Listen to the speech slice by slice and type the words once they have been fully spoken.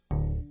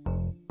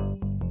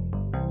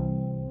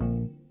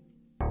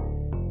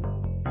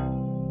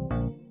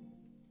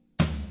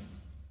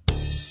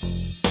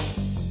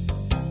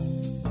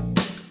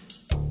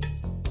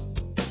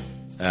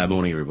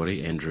Morning,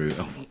 everybody. Andrew,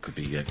 could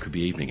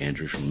be evening.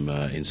 Andrew from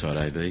Inside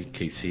AV.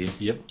 Keith's here.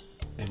 Yep,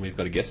 and we've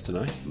got a guest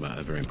tonight.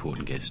 A very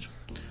important guest,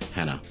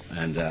 Hannah.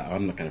 And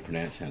I'm not going to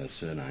pronounce Hannah's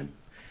surname.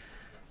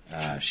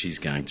 She's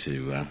going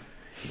to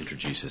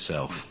introduce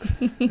herself.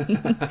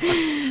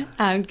 Good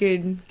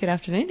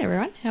afternoon,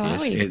 everyone. How are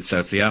we? So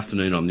it's the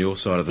afternoon on your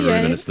side of the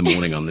room, and it's the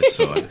morning on this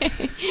side.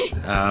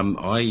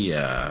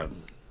 I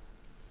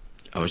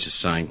was just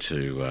saying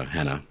to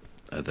Hannah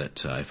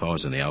that if I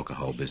was in the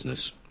alcohol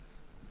business,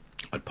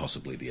 I'd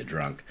possibly be a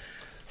drunk.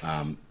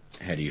 How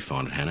do you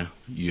find it, Hannah?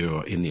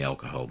 You're in the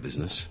alcohol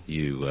business.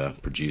 You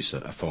produce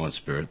a fine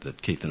spirit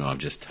that Keith and I have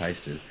just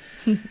tasted.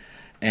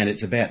 And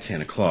it's about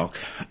 10 o'clock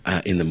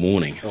in the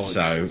morning. Oh,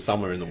 so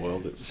somewhere in the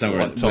world it's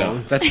somewhere time. Well,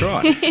 that's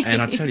right.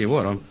 And I tell you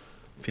what, I'm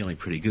feeling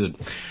pretty good.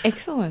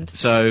 Excellent.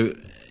 So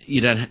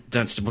you don't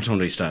what time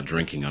do you start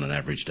drinking on an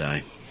average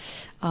day?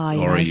 Oh,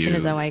 as soon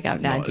as I wake up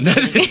now. Or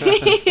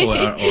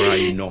are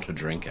you not a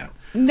drinker?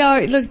 No,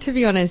 look, to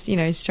be honest,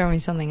 Strom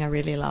is something I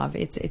really love.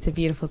 It's a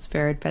beautiful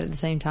spirit, but at the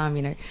same time,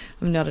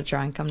 I'm not a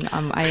drunk.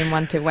 I am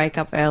one to wake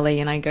up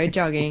early and I go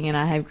jogging and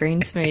I have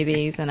green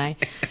smoothies and I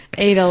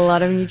eat a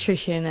lot of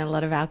nutrition and a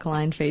lot of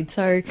alkaline food.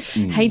 So,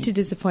 hate to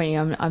disappoint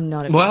you, I'm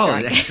not a drunk.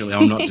 Well, actually,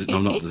 I'm not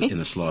in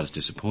the slightest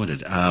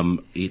disappointed.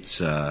 It's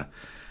when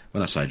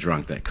I say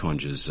drunk, that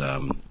conjures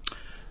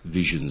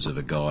visions of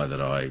a guy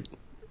that I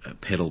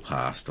pedal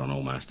past on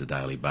almost a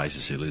daily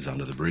basis who lives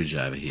under the bridge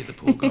over here, the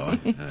poor guy.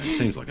 He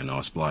seems like a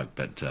nice bloke,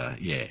 but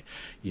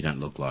you don't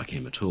look like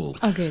him at all.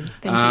 Oh, good.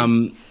 Thank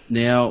you.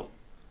 Now,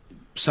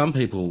 some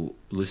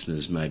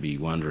listeners may be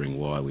wondering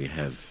why we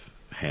have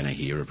Hannah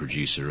here, a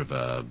producer of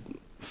a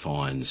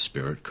fine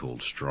spirit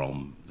called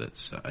Strom,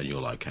 and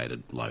you're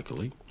located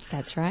locally.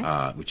 That's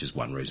right. Which is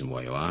one reason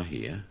why you are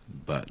here.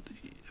 But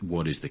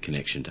what is the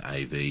connection to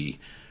AV?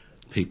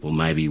 People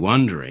may be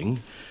wondering.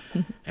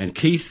 And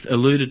Keith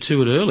alluded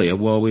to it earlier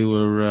while we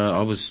were.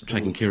 I was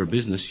taking care of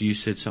business. You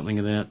said something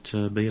about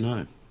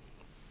B&O.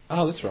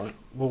 Oh, that's right.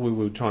 Well, we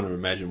were trying to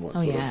imagine what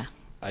sort of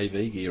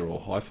AV gear or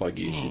hi-fi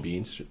gear she'd be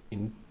interested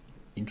in.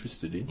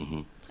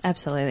 Mm-hmm.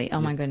 Absolutely. Oh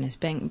my goodness,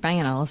 Bang &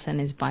 Olufsen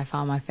is by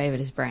far my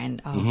favourite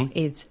brand.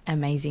 It's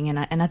amazing,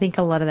 and I think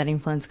a lot of that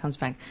influence comes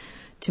back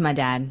to my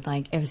dad.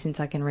 Like ever since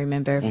I can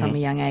remember from a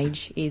young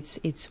age,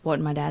 it's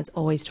what my dad's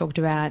always talked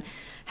about.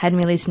 Had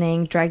me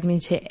listening, dragged me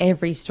to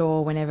every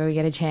store whenever we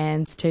get a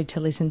chance to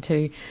listen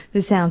to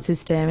the sound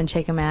system and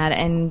check them out.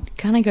 And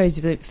kind of goes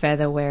a bit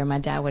further where my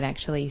dad would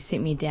actually sit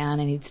me down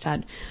and he'd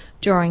start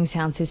drawing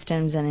sound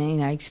systems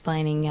and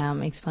explaining a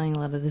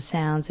lot of the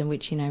sounds and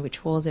which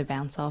walls they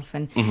bounce off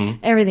and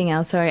everything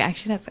else. So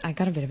actually, I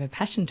got a bit of a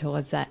passion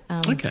towards that.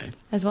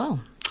 As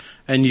well.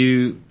 And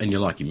you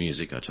like your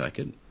music, I take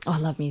it. Oh, I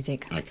love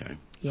music. Okay.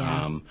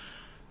 Yeah.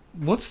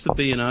 What's the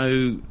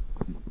B&O?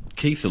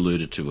 Keith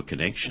alluded to a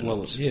connection.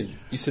 Well, yeah,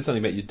 you said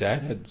something about your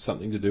dad had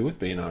something to do with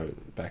B&O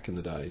back in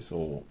the days,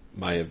 or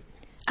may have.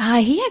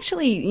 He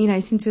actually,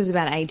 since he was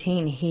about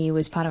 18, he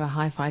was part of a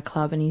hi-fi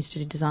club and he used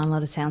to design a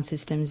lot of sound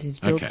systems. He's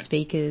built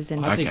speakers.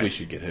 And I think we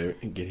should get him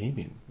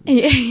in.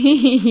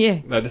 Yeah.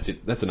 No, that's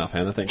it. That's enough,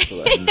 Hannah. Thanks for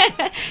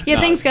that.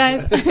 Thanks,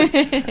 guys.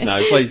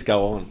 No, please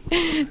go on.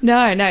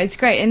 No, it's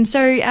great. And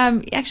so,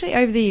 actually,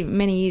 over the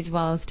many years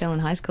while I was still in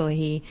high school,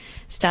 he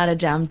started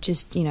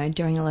just,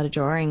 doing a lot of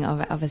drawing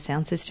of a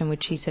sound system,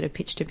 which he sort of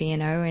pitched to B&O.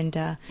 And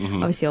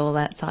obviously all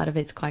that side of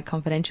it's quite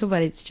confidential,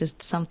 but it's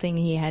just something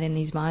he had in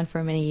his mind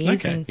for many years.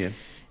 Okay, and yeah.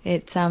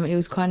 It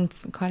was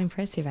quite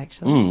impressive,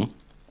 actually. Mm.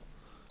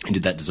 And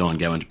did that design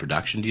go into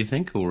production, do you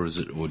think, or is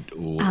it? Or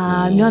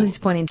not at this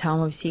point in time.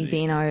 Obviously,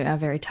 B&O are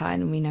very tight,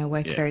 and we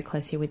work very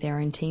closely with their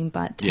own team.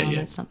 But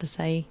that's not to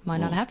say it might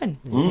not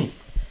happen.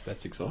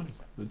 That's exciting.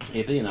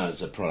 Yeah, B&O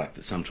is a product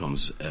that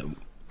sometimes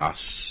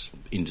us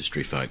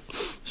industry folk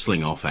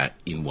sling off at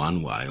in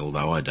one way.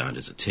 Although I don't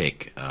as a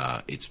tech,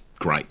 it's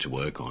great to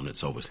work on.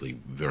 It's obviously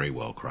very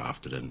well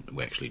crafted, and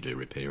we actually do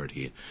repair it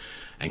here,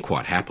 and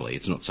quite happily.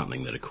 It's not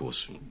something that, of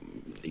course,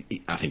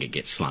 I think it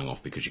gets slung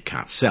off because you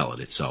can't sell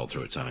it. It's sold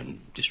through its own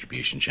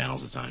distribution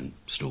channels, its own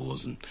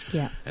stores,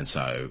 and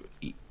so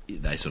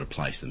they sort of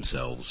place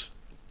themselves,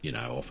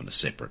 off in a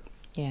separate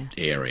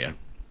area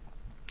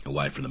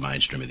away from the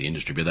mainstream of the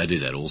industry. But they do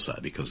that also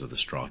because of the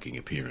striking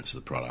appearance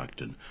of the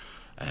product and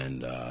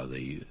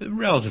the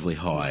relatively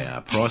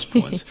high price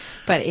points.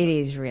 But it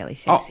is really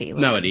sexy.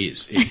 No, it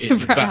is.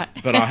 Right.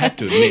 But I have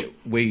to admit,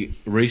 we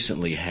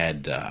recently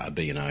had a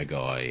B&O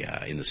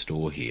guy in the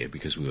store here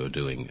because we were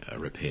doing a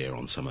repair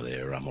on some of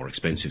their more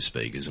expensive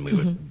speakers,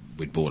 and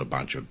we'd bought a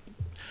bunch of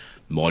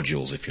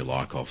modules, if you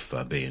like, off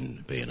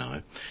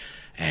B&O,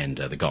 and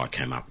the guy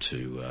came up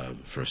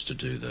for us to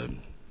do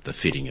the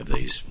fitting of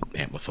these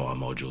amplifier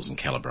modules and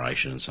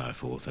calibration and so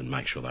forth and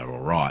make sure they were all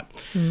right.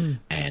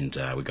 And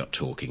we got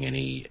talking, and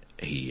he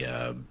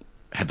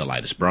had the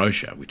latest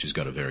brochure, which has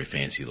got a very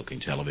fancy-looking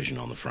television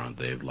on the front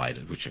there,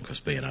 which, of course,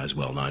 B&O is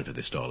well known for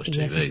their stylish TVs.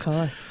 Yes, of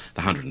course.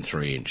 The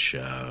 103-inch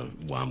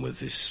one with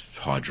this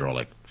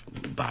hydraulic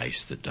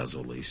base that does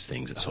all these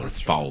things. It sort of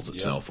folds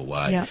itself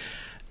away. Yep.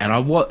 And I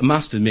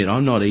must admit,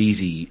 I'm not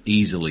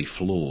easily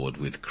floored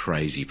with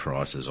crazy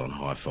prices on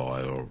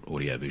hi-fi or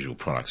audiovisual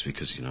products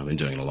because, I've been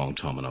doing it a long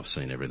time and I've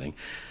seen everything.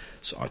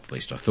 So at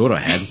least I thought I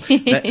had.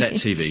 that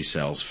TV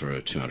sells for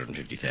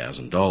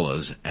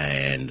 $250,000,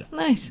 and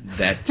nice.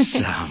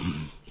 That's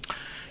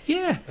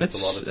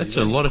that's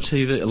a lot of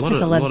TV. A lot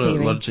of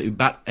TV.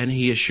 But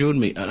he assured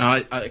me, and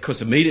I of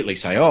course immediately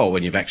say,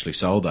 when you've actually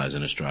sold those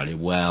in Australia,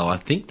 well, I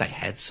think they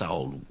had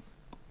sold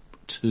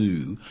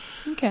 2.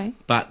 Okay.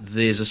 But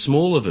there's a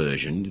smaller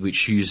version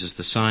which uses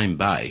the same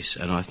base,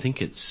 and I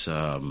think it's.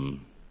 I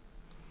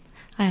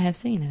have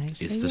seen it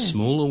actually. It's the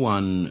smaller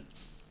one.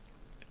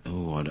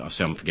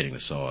 I'm forgetting the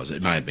size.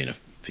 It may have been a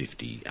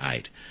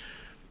 58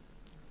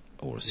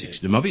 or a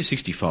 60. It might be a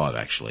 65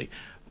 actually.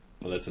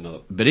 Well, that's another.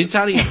 But it's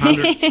only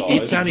 100.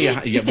 It's only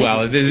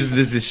there's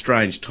this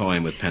strange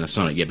tie-in with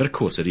Panasonic. Yeah, but of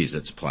course it is.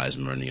 It's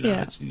plasma, and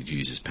it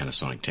uses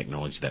Panasonic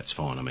technology. That's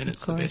fine. I mean,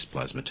 it's the best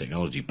plasma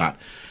technology. But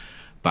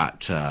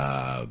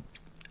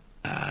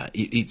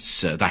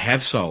it's they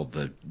have sold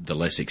the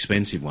less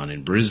expensive one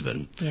in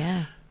Brisbane.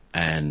 Yeah.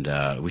 And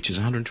which is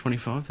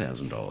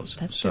 $125,000.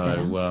 That's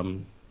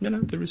so.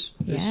 There's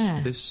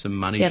some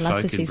money. I'd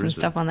love to see some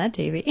stuff on that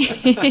TV.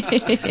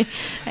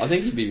 I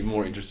think you'd be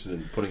more interested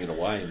in putting it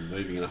away and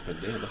moving it up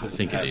and down. I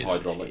think it is.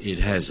 Hydraulics. It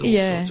has all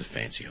sorts of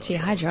fancy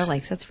hydraulics.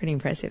 Hydraulics, that's pretty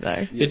impressive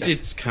though. Yeah.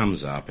 It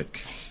comes up.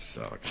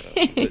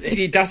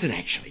 It doesn't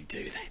actually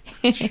do that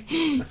much.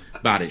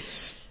 But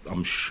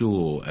I'm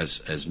sure, as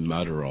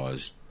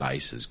motorised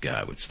bases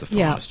go, it's the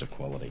finest of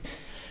quality.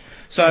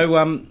 So,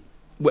 and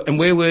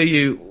where were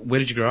you? Where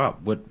did you grow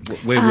up? Where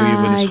were you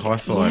when this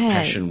hi-fi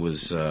passion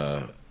was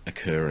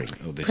occurring?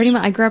 Pretty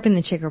much, I grew up in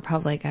the Czech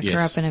Republic. I grew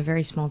up in a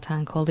very small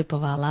town called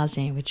Lipová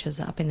Lázně, which was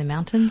up in the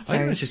mountains. So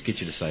let's just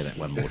get you to say that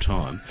one more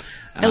time.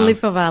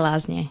 Lipová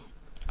Lázně.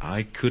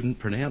 I couldn't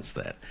pronounce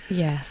that.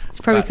 Yes,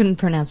 probably couldn't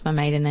pronounce my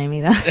maiden name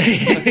either.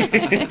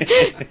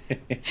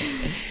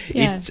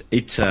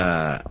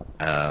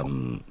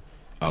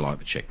 I like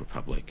the Czech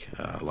Republic.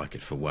 I like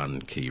it for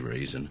one key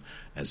reason.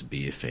 As a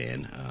beer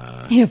fan,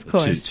 of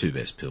course, the two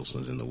best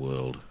pilsners in the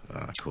world,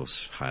 of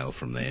course, hail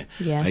from there.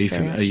 Yes,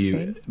 are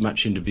you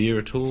much into beer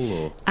at all?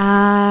 Or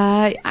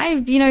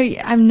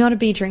I'm not a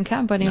beer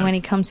drinker, but when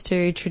it comes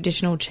to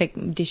traditional Czech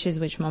dishes,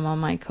 which my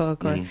mum might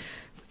cook, or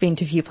been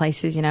to a few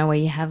places, where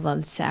you have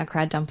like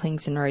sauerkraut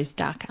dumplings and roast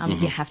duck,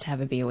 you have to have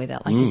a beer with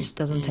it. Like it just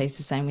doesn't taste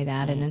the same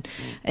without it. And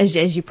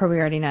as you probably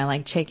already know,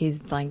 like Czech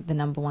is like the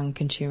number one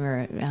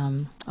consumer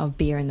of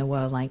beer in the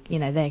world. Like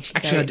they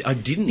actually I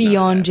didn't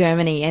beyond know that.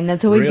 Germany, and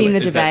that's always been the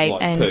debate.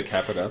 That, per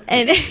capita?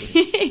 And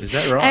is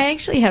that right? I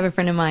actually have a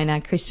friend of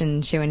mine,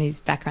 Christian Schuhen, whose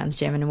background's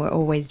German, and we're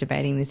always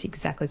debating this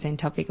exactly same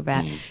topic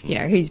about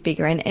who's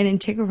bigger. And in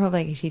Czech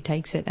Republic, actually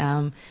takes it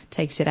out.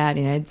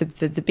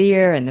 The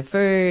beer and the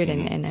food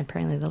and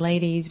apparently the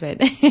ladies, but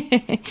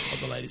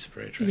the ladies are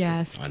very attractive.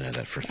 Yes, I know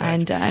that for a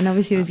fact. And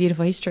obviously the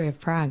beautiful history of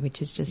Prague, which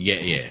is just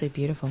absolutely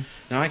beautiful.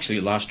 No,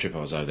 actually, last trip I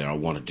was over there, I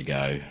wanted to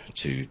go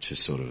to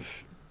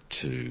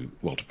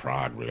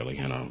Prague really,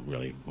 and I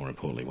really, more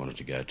importantly, wanted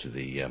to go to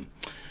the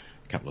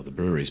couple of the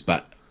breweries,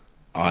 but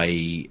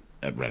I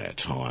ran out of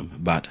time.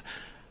 But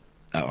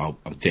I'm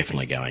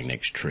definitely going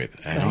next trip,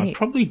 and I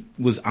probably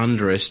was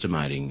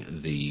underestimating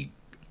the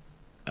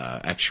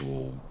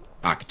actual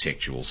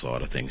architectural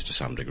side of things to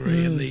some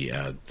degree, and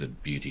the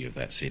beauty of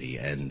that city.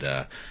 And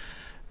I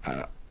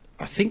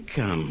think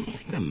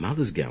my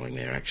mother's going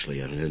there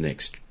actually on her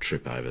next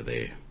trip over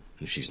there.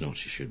 If she's not,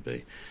 she should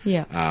be.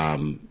 Yeah.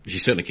 She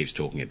certainly keeps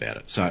talking about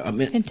it. So, I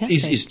mean,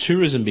 fantastic. Is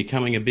tourism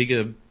becoming a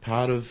bigger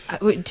part of?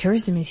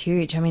 Tourism is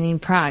huge. I mean, in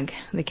Prague,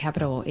 the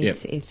capital,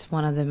 it's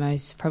one of the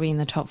most, probably in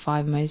the top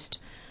 5 most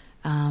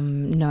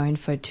known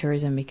for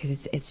tourism,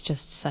 because it's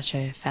just such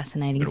a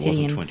fascinating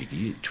city. But it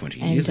wasn't 20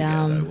 years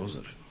ago, though, was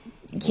it?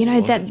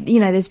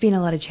 There's been a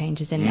lot of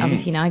changes, and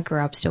obviously, I grew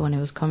up still when it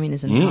was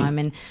communism time,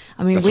 and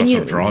I mean, that's when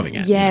what I'm driving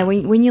at. Yeah,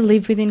 when you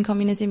live within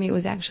communism, it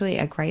was actually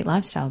a great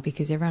lifestyle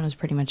because everyone was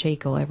pretty much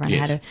equal. Everyone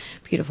had a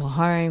beautiful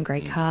home,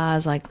 great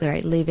cars, like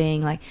great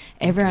living, like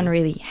everyone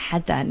really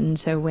had that. And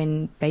so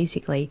when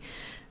basically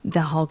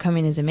the whole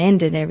communism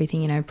ended,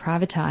 everything,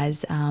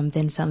 privatized,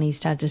 then suddenly you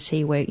started to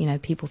see where,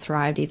 people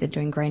thrived either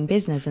doing grain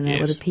business, and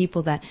there were the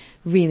people that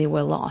really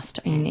were lost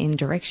in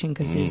direction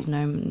because there's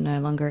no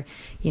longer,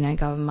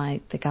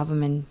 the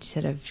government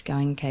sort of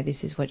going, okay,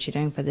 this is what you're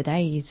doing for the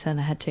day. You sort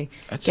of had to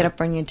get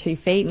up on your 2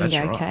 feet and go,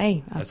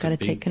 okay, I've got to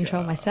take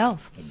control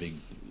myself.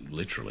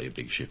 Literally a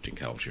big shift in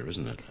culture,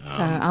 isn't it? So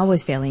I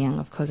was fairly young,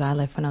 of course. I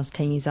left when I was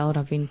 10 years old.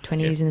 I've been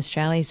 20 years in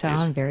Australia, so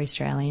I'm very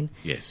Australian.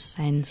 Yes.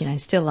 And,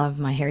 still love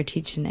my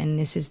heritage. And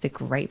this is the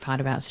great part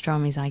about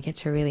Strom, is I get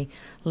to really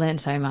learn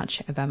so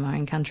much about my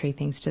own country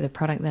thanks to the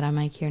product that I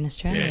make here in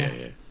Australia.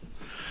 Yeah.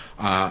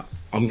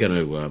 we're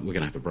going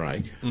to have a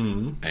break,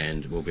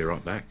 and we'll be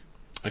right back.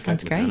 Okay.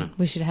 Sounds great.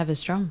 We should have a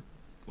Strom.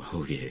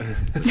 Oh, yeah.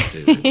 Let's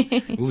do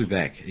that. We'll be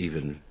back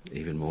even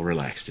more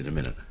relaxed in a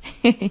minute.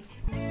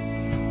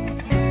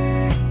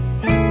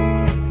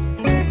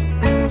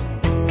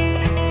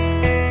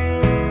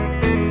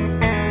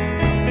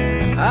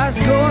 I was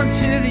going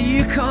to the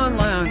Yukon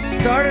Lounge,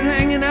 started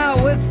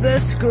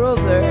girl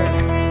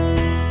there.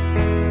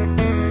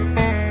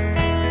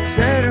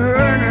 Said her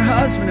and her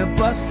husband had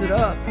busted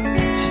up.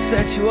 She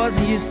said she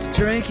wasn't used to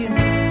drinking,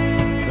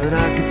 but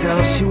I could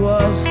tell she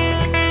was.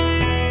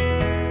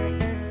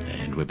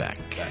 And we're back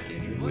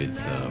with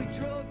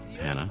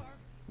Hannah,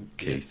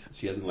 Keith. Yes,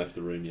 she hasn't left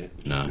the room yet.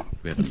 No,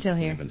 we haven't. I'm still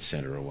here. We haven't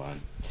sent her away.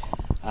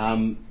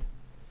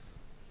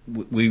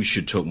 We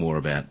should talk more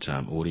about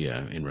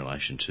audio in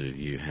relation to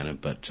you, Hannah.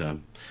 But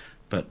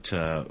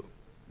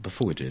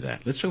before we do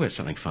that, let's talk about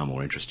something far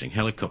more interesting: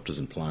 helicopters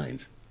and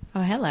planes.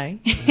 Oh, hello.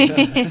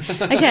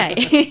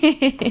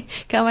 Okay.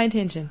 Got my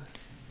attention.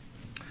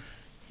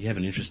 You have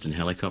an interest in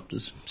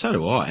helicopters? So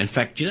do I. In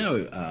fact, you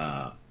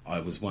know, I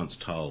was once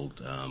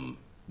told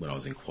when I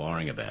was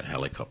inquiring about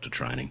helicopter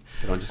training.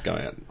 Can I just go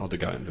out? I'll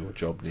go and do a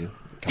job now.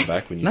 Come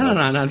back when you. No.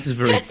 This is a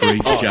very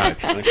brief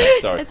joke. Okay,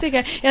 sorry. That's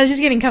okay. I was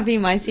just getting comfy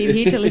in my seat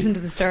here to listen to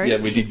the story.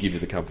 Yeah, we did give you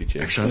the comfy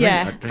chair. Actually,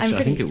 I'm I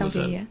pretty think it was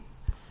comfy here.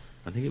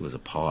 I think it was a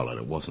pilot.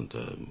 It wasn't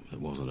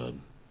a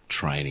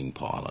training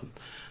pilot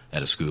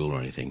at a school or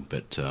anything.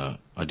 But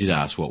I did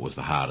ask what was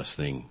the hardest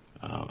thing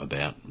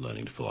about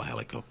learning to fly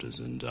helicopters,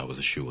 and I was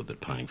assured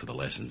that paying for the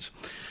lessons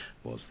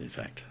was, in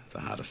fact, the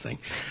hardest thing,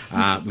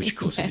 which of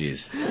course it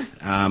is.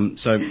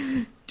 So,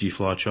 do you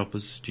fly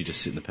choppers? Do you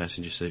just sit in the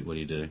passenger seat? What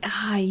do you do?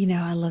 You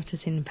know, I love to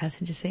sit in the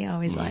passenger seat. I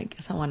always like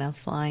someone else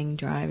flying,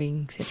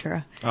 driving,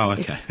 etc. Oh,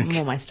 okay. It's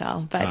more my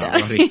style. But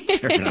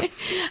Fair enough.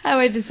 I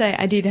would just say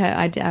I've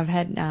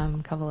had a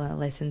couple of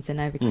lessons, and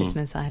over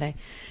Christmas I had a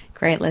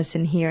great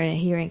lesson here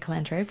in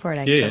Calantro Airport,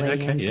 actually. Yeah,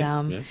 okay, and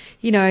yeah.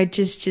 you know,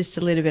 just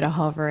a little bit of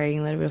hovering,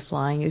 a little bit of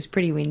flying. It was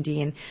pretty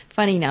windy, and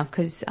funny enough,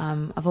 because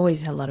I've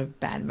always had a lot of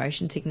bad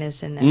motion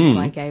sickness, and that's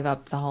why I gave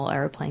up the whole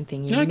aeroplane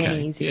thing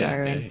many years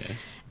ago.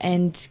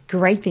 And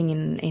great thing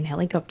in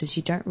helicopters,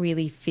 you don't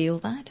really feel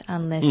that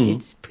unless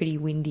it's pretty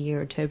windy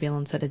or a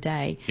turbulent sort of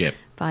day. Yep.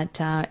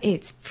 But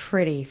it's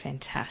pretty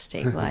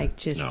fantastic, like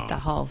just the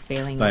whole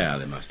feeling. They are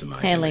the most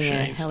amazing handling a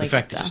machines. helicopter. The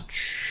fact that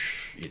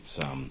it's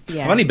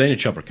I've only been a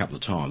chopper a couple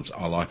of times.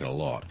 I like it a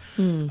lot.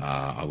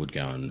 I would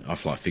go and I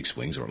fly fixed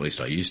wings, or at least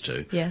I used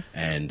to. Yes.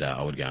 And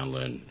I would go and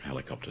learn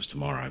helicopters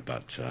tomorrow,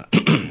 but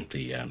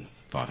the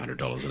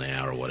 $500 an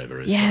hour or whatever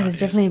is. Yeah,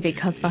 there's definitely a big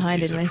cost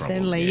behind it, most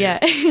certainly. Yeah.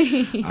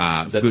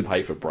 Does that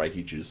pay for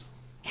breakages?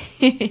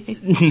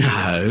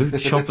 No,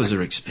 choppers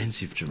are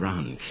expensive to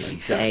run.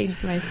 They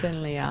most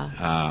certainly are.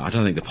 I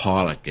don't think the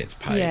pilot gets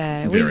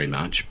paid very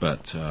much,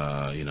 but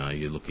you know,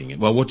 you're looking at.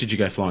 Well, what did you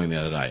go flying the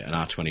other day? An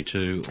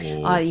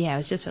R-22 or? Oh yeah, it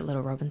was just a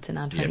little Robinson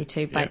R-22.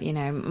 Yep, but you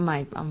know,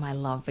 my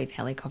love with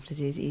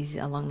helicopters is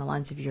along the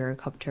lines of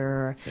Eurocopter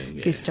or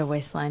Gusto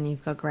Westland.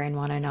 You've got Grand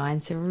 109,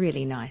 so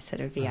really nice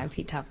sort of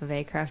VIP type of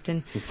aircraft,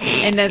 and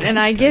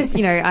I guess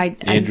you know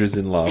Andrew's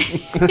in love.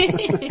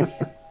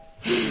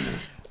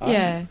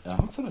 Yeah. I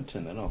thought I'd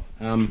turn that off.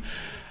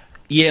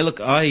 Yeah, look,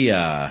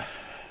 I'm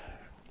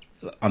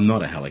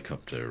not a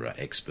helicopter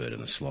expert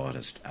in the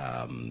slightest,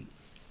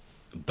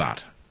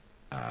 but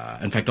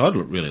in fact, I'd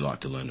really like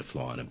to learn to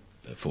fly in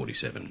a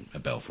 47, a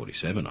Bell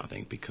 47. I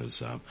think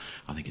because I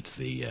think it's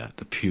the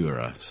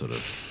purer sort of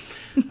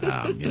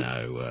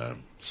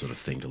sort of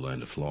thing to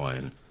learn to fly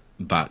in.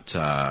 But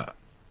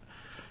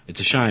it's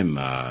a shame.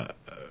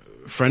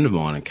 A friend of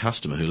mine, a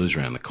customer who lives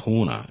around the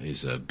corner,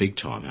 is a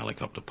big-time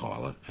helicopter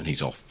pilot, and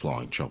he's off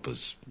flying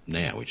choppers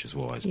now, which is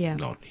why he's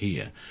not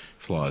here.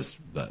 Flies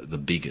the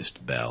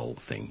biggest Bell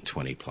thing,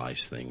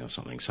 20-place thing or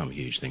something, some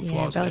huge thing. Yeah,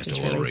 Flies Bell out to just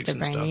oil released rigs a and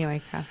brand stuff. new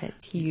aircraft.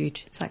 It's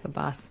huge. It's like a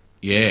bus.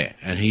 Yeah,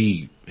 and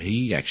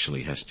he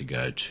actually has to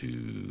go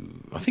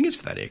to, I think it's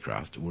for that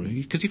aircraft,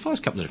 because he flies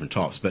a couple of different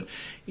types, but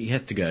he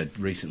had to go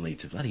recently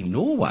to bloody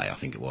Norway, I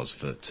think it was,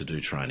 to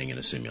do training in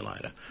a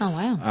simulator. Oh,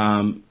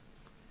 wow.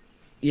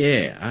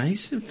 Yeah,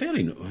 he's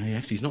fairly.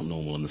 Actually, he's not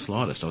normal in the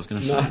slightest. I was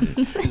going to say.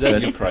 No. Is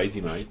that you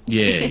crazy, mate?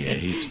 Yeah,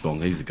 he's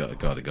spong. He's the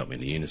guy that got me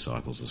into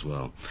unicycles as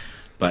well.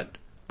 But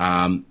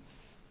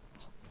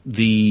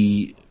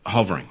the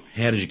hovering,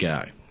 how did you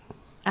go?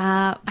 Hey,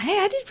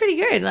 I did pretty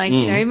good. Like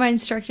you know, my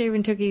instructor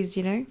even took his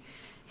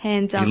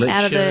hands up He let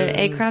out of you- the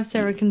aircraft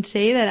so I can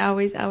see that I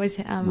was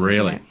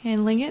Really?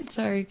 handling it.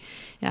 So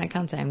I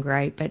can't say I'm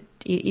great, but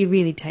it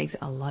really takes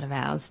a lot of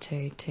hours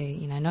to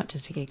not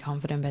just to get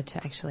confident, but to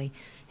actually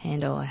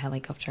handle a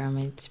helicopter. I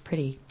mean, it's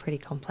pretty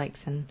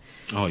complex, and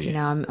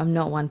I'm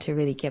not one to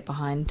really get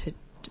behind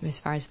as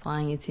far as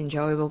flying. It's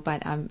enjoyable,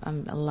 but I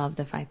love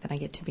the fact that I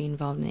get to be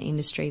involved in an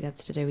industry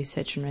that's to do with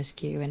search and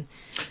rescue. And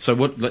So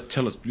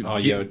tell us. Oh,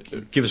 yeah.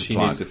 Give us She a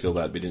plug. needs to fill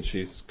that bit, and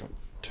she's got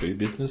 2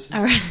 businesses.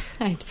 all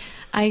right,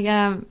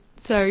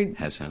 so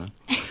Has Hannah?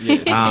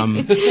 Yeah.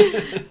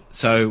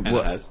 So And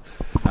what? it has.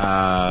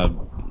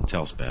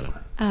 Tell us about it.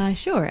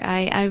 Sure.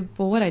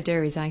 Well, what I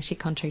do is I actually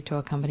contract to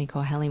a company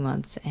called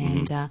Helimods,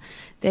 and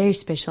they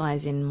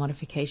specialise in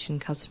modification,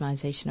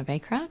 customisation of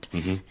aircraft,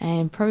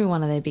 and probably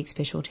one of their big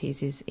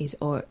specialties is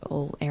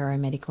all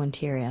aeromedical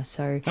interior.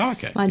 So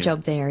my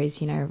job there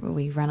is,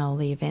 we run all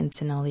the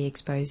events and all the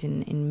expos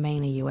in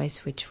mainly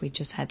US, which we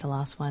just had the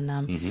last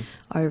one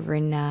over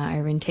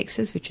in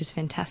Texas, which was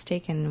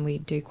fantastic, and we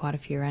do quite a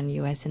few around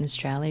US and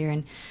Australia.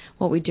 And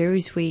what we do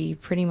is we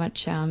pretty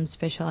much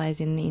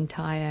specialise in the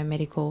entire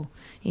medical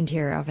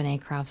interior of an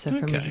aircraft. So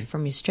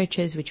from your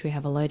stretchers, which we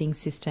have a loading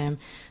system,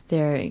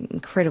 they're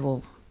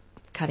incredible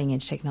cutting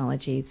edge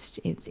technology.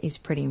 It's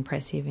pretty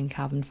impressive in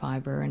carbon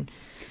fibre and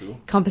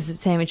composite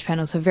sandwich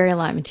panels. So very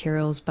light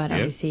materials, but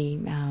obviously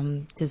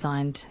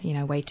designed,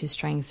 weight to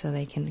strength, so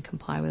they can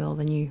comply with all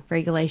the new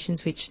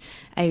regulations, which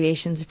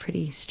aviation's are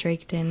pretty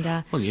strict. And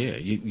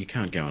you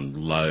can't go and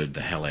load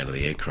the hell out of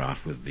the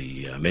aircraft with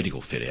the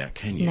medical fit out,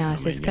 can you? No,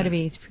 it's got to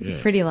be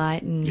pretty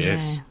light and.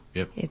 Yes.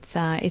 Yep.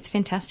 It's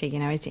fantastic.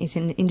 It's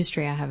an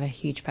industry I have a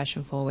huge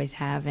passion for, always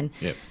have.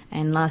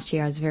 And last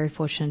year I was very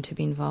fortunate to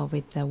be involved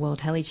with the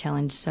World Heli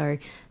Challenge. So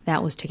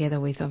that was together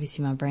with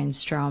obviously my brand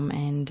Strom,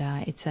 and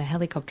it's a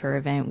helicopter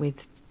event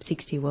with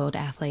 60 world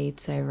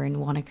athletes over in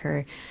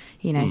Wanaka.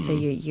 So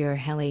you're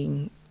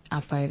heliing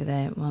up over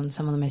there on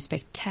some of the most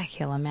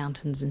spectacular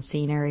mountains and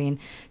scenery, and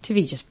to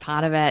be just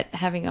part of it,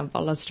 having a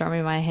bottle of Strom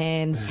in my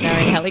hand,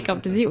 smelling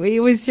helicopters, it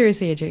was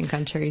seriously a dream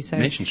come true. So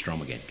mention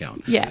Strom again, go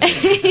on. Yeah.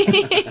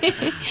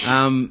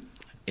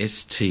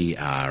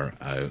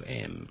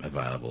 STROM,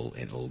 available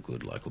in all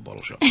good local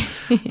bottle shops.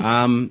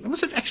 What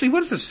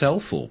does it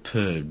sell for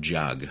per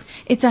jug?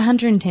 It's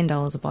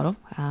 $110 a bottle.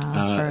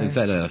 Is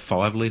that a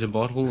 5 litre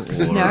bottle? Or,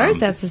 no,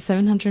 that's a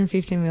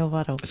 750ml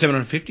bottle.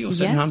 750 or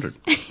 700?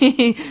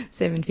 Yes.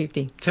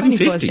 750.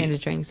 24 standard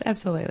drinks,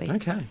 absolutely.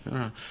 Okay, all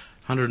right.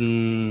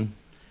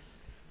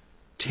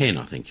 110,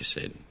 I think you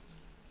said.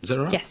 Is that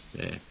right? Yes.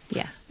 Yeah.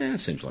 Yes. Yeah, that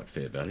seems like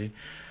fair value.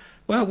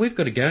 Well, we've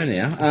got to go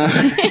now.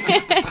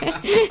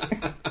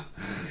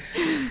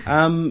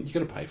 You've got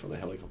to pay for the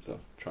helicopter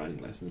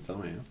training lessons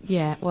somehow.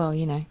 Yeah, well,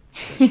 Hannah's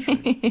not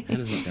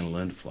going to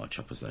learn to fly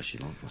choppers, though.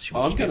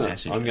 I'm going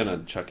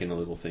to chuck in a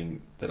little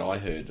thing that I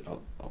heard,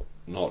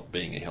 not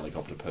being a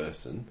helicopter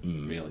person,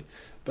 really,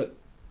 but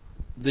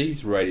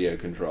these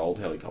radio-controlled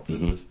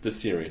helicopters, the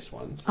serious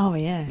ones. Oh,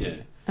 yeah.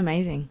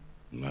 Amazing.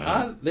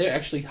 They're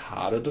actually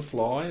harder to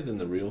fly than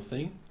the real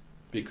thing,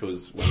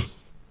 because once...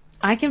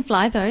 I can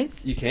fly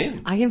those. You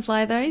can? I can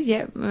fly those,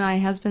 yep. My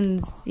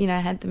husband's,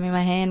 had them in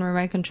my hand,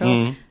 remote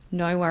control.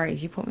 No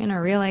worries. You put me in a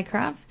real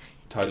aircraft.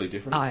 Totally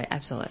different? Oh,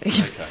 absolutely.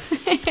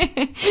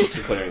 Okay. Thanks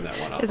for clearing that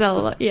one up. It's a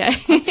lot, yeah.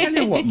 I'll tell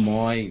you what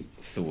my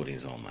thought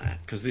is on that,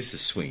 because this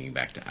is swinging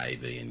back to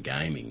AV and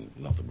gaming.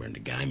 Not that we're into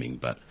gaming,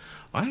 but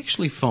I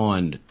actually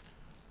find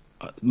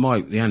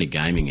the only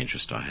gaming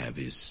interest I have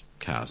is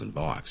cars and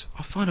bikes.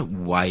 I find it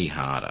way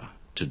harder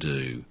to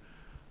do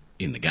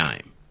in the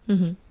game.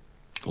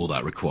 Although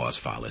it requires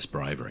far less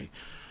bravery.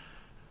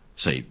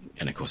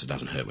 And of course it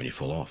doesn't hurt when you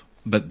fall off.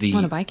 But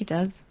on a bike it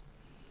does.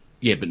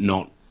 Yeah, but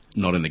not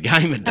in the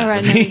game it doesn't. Oh,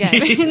 right, not in the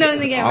game. Not in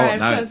the game, right.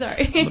 No,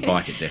 sorry. On the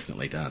bike it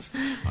definitely does,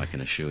 I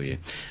can assure you.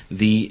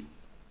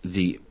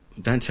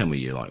 Don't tell me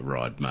you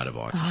ride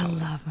motorbikes or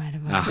something. I love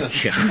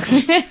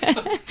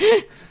motorbikes. Oh,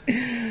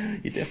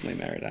 God. You're definitely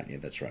married, aren't you?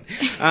 That's right.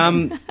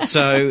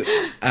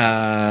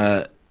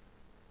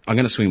 I'm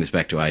going to swing this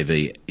back to AV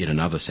in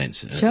another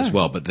sense as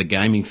well, but the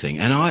gaming thing.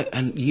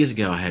 And years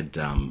ago I had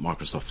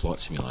Microsoft Flight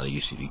Simulator.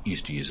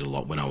 Used to use it a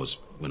lot when I was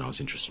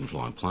interested in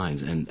flying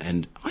planes,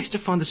 and I used to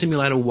find the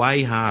simulator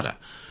way harder.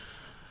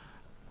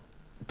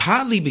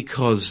 Partly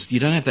because you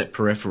don't have that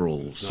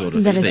peripheral sort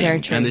of thing, is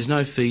very true. And there's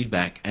no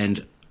feedback.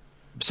 And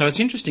so it's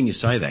interesting you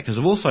say that, because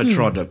I've also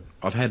tried to.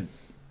 I've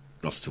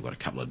still got a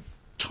couple of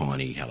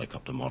tiny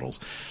helicopter models.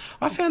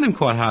 I found them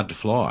quite hard to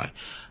fly.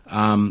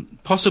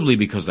 Possibly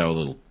because they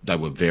were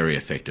very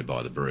affected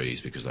by the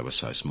breeze because they were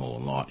so small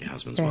and light. Your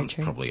husband's one's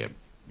probably a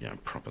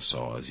proper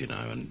size,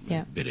 and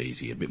a bit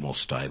easier, a bit more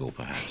stable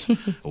perhaps,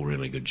 or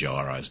really good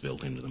gyros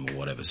built into them or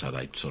whatever, so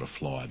they sort of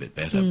fly a bit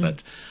better.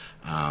 But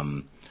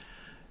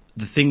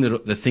the thing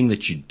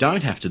that you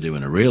don't have to do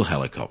in a real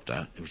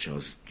helicopter, which I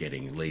was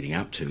leading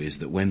up to, is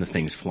that when the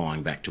thing's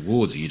flying back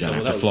towards you don't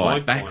have to fly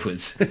it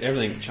backwards.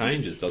 Everything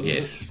changes, doesn't it?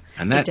 Yes.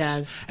 And it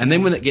does. And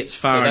then when it gets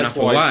far enough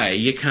away,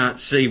 you can't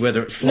see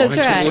whether it's flying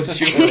towards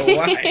you or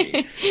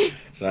away.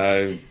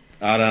 So,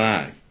 I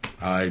don't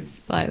know.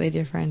 Slightly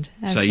different.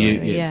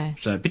 Absolutely,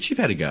 but you've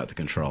had to go at the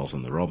controls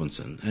on the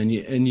Robinson,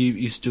 and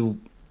you still...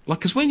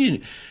 because when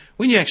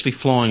you're actually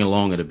flying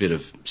along at a bit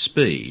of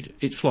speed,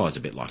 it flies a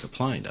bit like a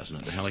plane, doesn't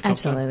it? The helicopter.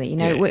 Absolutely.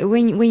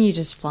 When you're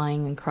just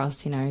flying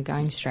across,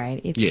 going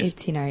straight,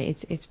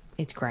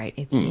 it's great.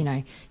 It's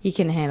you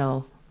can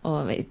handle all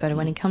of it. But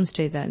when it comes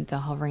to the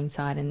hovering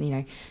side,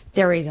 and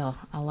there is a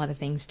lot of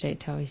things to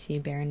obviously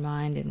bear in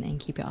mind and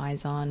keep your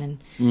eyes on and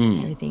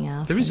everything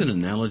else. There is an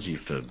analogy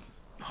for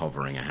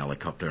hovering a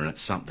helicopter, and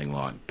it's something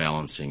like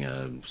balancing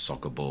a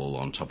soccer ball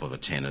on top of a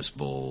tennis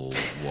ball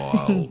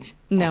while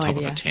on top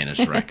of a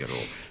tennis racket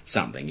or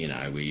something,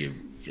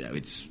 where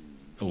it's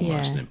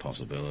almost Yeah. an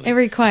impossibility. It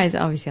requires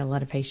obviously a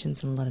lot of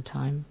patience and a lot of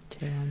time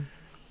to.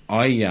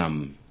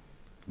 I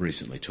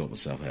recently taught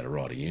myself how to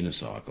ride a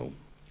unicycle,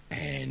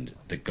 and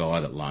the guy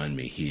that loaned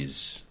me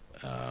his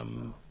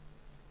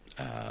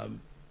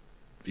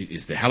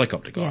is the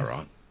helicopter guy, Yes.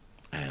 right?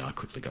 And I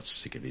quickly got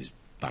sick of his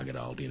buggered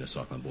old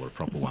unicycle and bought a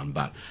proper one.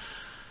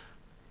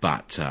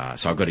 But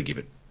so I've got to give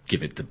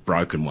it the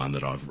broken one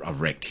that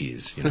I've wrecked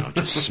his. You know, I've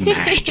just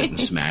smashed it and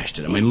smashed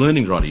it. I mean,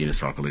 learning to ride a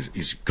unicycle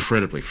is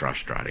incredibly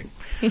frustrating.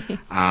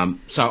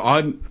 So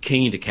I'm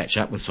keen to catch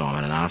up with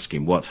Simon and ask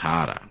him what's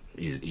harder.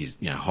 Is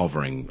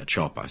hovering a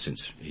chopper,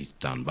 since he's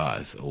done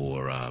both,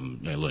 or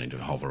learning to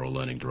hover or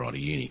learning to ride a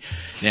uni.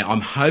 Now,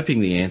 I'm hoping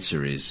the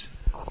answer is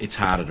it's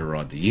harder to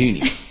ride the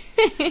uni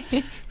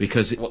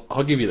because Well,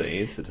 I'll give you the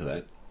answer to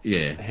that.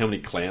 yeah, How many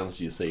clowns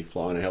do you see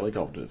flying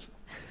helicopters?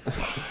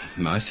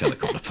 most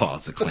helicopter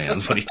pilots are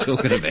clowns. What are you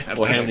talking about?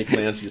 Or how many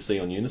clowns do you see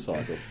on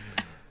unicycles?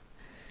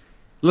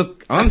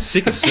 Look, I'm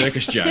sick of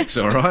circus jokes.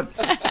 All right,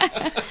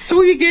 that's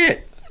all you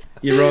get.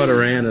 You ride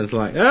around and it's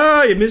like,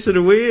 oh, you're missing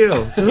a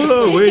wheel.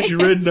 Oh, where's your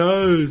red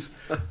nose?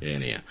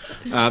 Anyhow,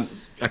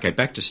 okay,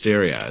 back to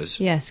stereos.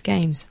 Yes,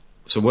 games.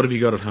 So, what have you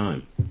got at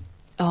home?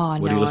 Oh What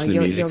do you no, listen to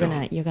music you're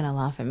on? gonna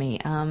laugh at me.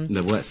 No,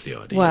 well, that's the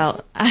idea.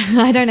 Well,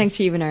 I don't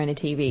actually even own a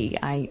TV.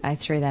 I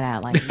threw that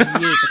out like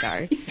years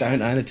ago.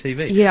 Don't own a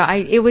TV. You know,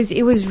 it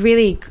was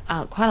really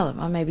quite a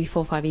lot, maybe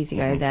 4 or 5 years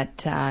ago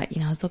that I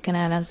was looking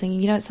at it and I was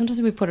thinking, sometimes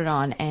we put it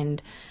on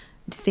and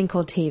this thing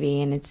called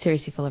TV and it's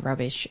seriously full of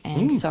rubbish.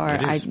 And so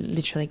it I is.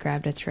 literally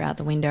grabbed it, threw out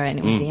the window, and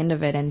it was the end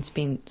of it. And it's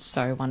been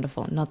so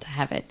wonderful not to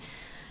have it.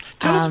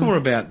 Tell us more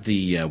about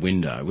the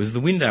window. Was the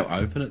window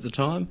open at the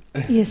time?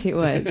 Yes, it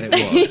was. It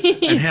was.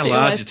 And how Yes, it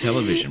large was. a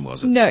television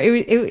was it? No,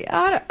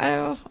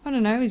 I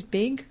don't know. It was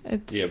big.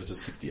 It's Yeah, it was a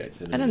 68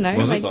 centimetre. I don't know, It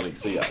was like- a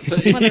Sonic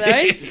CR. one of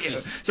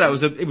those. So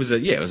it was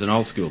an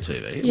old school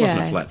TV. It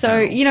wasn't a flat So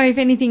panel. if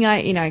anything, I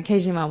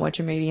occasionally might watch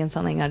a movie and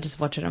something. I just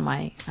watch it on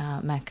my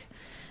Mac,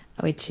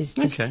 which is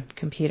just Okay.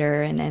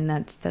 computer, and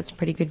that's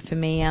pretty good for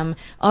me.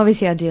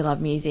 Obviously, I do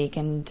love music,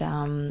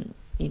 and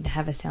you'd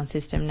have a sound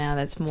system now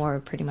that's more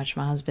pretty much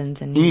my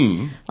husband's, and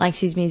he likes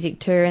his music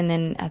too. And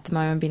then at the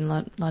moment, I've been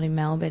a lot in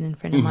Melbourne, and a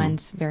friend of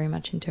mine's very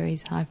much into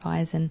his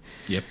hi-fis and.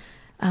 Yep.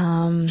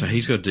 So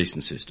he's got a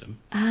decent system.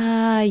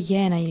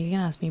 Yeah, no, you're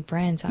gonna ask me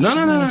brands. No,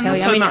 I'm not gonna tell not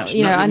you. so I mean, much.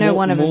 I know more,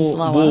 one of them's more,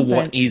 lower, more but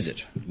what is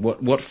it?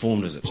 What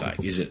form does it take?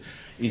 Is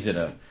it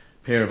a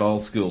pair of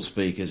old school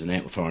speakers, an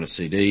amplifier, and a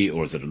CD,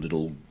 or is it a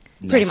little?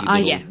 pretty nutty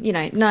much. little-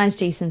 Yeah, nice,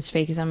 decent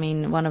speakers. I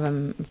mean, one of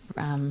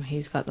them,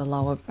 who's got the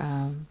lower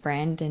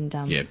brand, and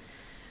Yep.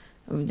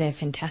 they're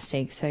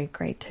fantastic. So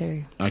great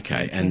too.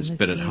 Okay, Great to but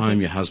listen at to home, music.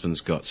 your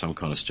husband's got some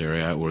kind of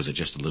stereo, or is it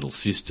just a little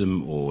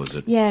system, or is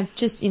it? Yeah,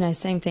 just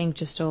same thing,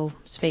 just all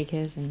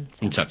speakers and.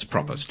 And so it's a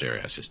proper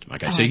stereo system.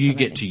 Okay, Oh, so you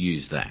absolutely. get to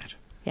use that.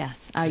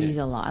 Yes, I use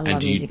it a lot. I And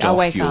love do you music. I dock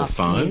wake your up,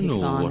 phone,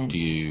 music's or on, what and- do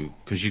you?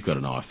 Because you've got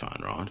an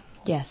iPhone, right?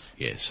 Yes.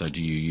 Yeah. So do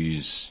you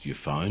use your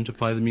phone to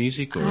play the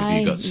music, or have I-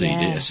 you got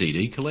yeah. a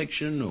CD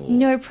collection? Or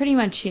No, pretty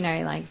much.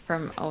 Like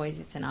from always,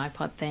 it's an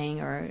iPod thing,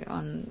 or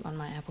on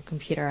my Apple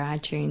computer,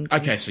 iTunes. and-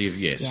 Okay, so because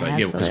we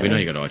absolutely. know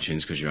you got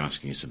iTunes because you're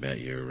asking us about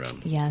your.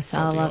 Yes, I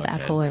faulty love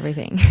iPad. Apple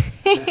everything.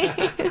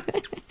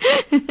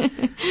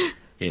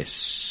 Yes,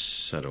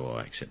 so do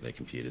I, except their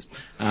computers.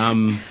 I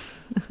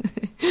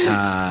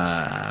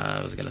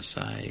was going to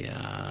say, you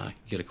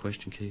got a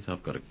question, Keith?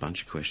 I've got a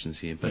bunch of questions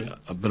here, but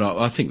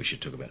I think we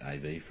should talk about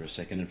AV for a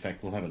second. In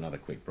fact, we'll have another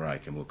quick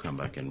break and we'll come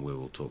back and we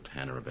will talk to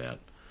Hannah about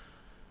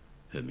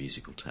her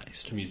musical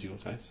taste. Musical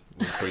taste.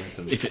 We'll bring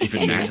some If it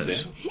tunes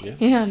matters. out. Yeah.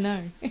 Yeah,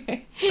 no.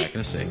 Back in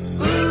a sec.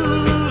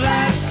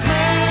 That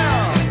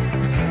smell.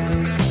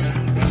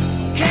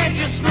 Can't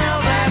you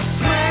smell that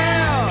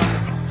smell?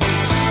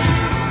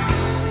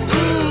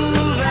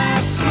 Ooh,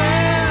 that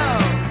smell.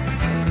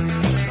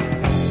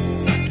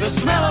 The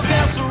smell of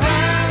death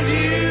around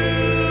you.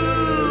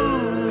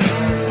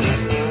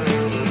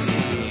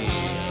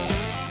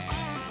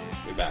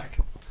 We're back.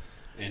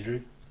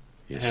 Andrew,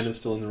 Yes. Hannah's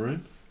still in the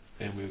room,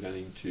 and we're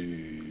going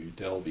to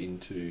delve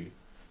into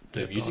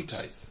her Dirt music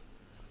bikes. taste.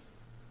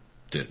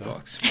 Dirt So-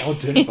 bikes. Oh,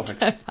 dirt bikes.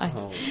 Dirt bikes.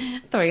 Oh. I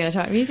thought we were going to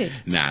talk music.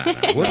 No.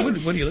 What do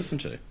you listen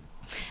to?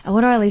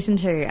 What do I listen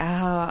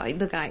to?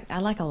 Look, I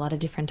like a lot of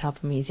different type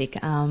of music.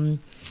 When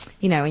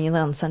you live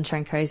on the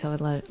Sunshine Coast, a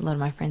lot of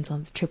my friends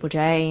love Triple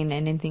J and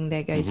anything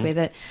that goes with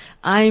it.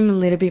 I'm a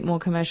little bit more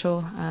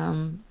commercial.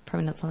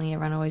 Probably not something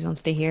everyone always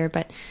wants to hear,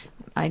 but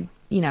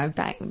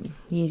back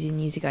years and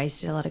years ago, I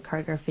used to do a lot of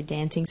choreography for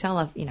dancing. So I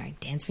love,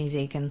 dance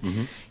music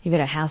and a bit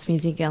of house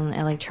music and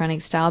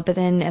electronic style. But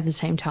then at the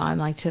same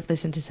time, I like to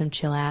listen to some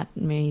chill out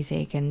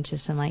music and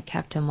just some like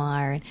Captain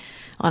Meyer and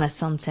On a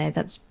Sunset.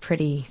 That's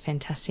pretty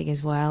fantastic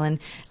as well. And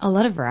a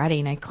lot of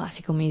variety,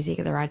 classical music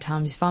at the right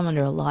times. If I'm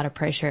under a lot of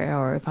pressure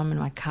or if I'm in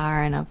my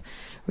car and I've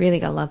really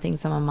got a lot of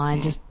things on my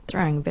mind, just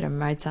throwing a bit of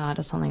Mozart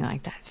or something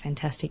like that is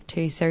fantastic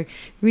too. So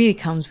really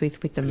comes with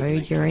the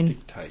mood you're in.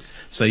 Eclectic taste.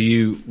 So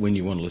when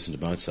you want to listen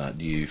to Mozart,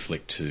 do you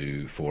flick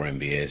to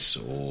 4MBS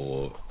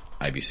or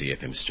ABC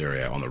FM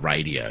stereo on the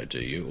radio, do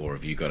you? Or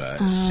have you got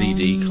a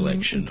CD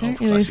collection of I don't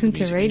classical listen to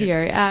music?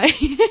 radio.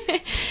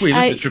 Well, you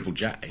listen to Triple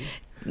J.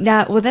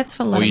 No, well, that's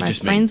what a lot Or of you my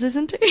just friends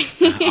listen to.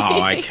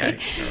 Oh, okay.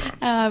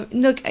 All right.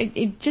 Look,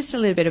 just a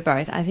little bit of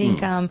both. I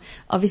think,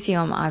 obviously,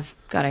 I've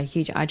got a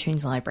huge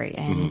iTunes library,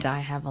 and I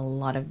have a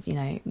lot of,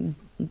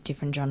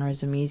 different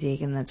genres of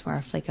music, and that's where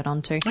I flick it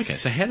onto. Okay,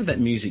 so how did that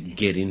music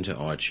get into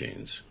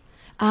iTunes?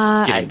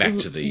 Uh, Getting back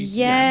to the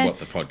what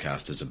the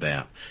podcast is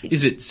about,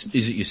 is it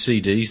your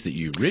CDs that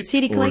you rip?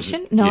 CD or is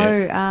collection? it- No,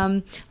 Yeah.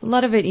 a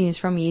lot of it is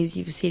from years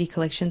of CD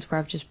collections where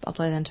I've just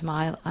uploaded them to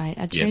my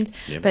iTunes.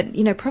 yep.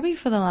 But probably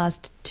for the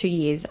last 2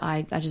 years,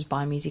 I just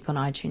buy music on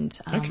iTunes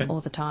Okay.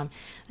 all the time,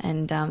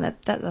 and that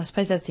I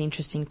suppose that's the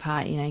interesting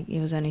part. It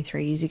was only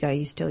 3 years ago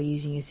you're still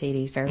using your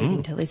CDs for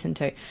everything to listen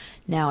to.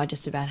 Now I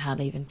just about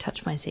hardly even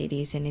touch my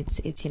CDs, and it's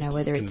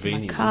whether it's in my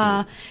convenient,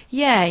 car,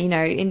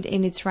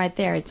 and it's right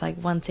there. It's like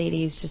one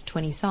CD is just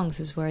 20 songs,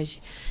 as whereas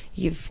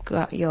you've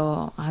got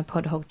your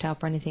iPod hooked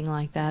up or anything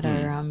like that,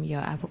 or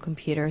your Apple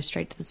computer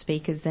straight to the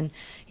speakers, then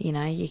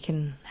you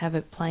can have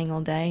it playing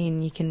all day,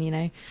 and you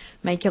can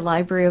make your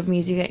library of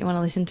music that you want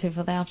to listen to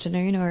for the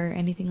afternoon or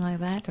anything like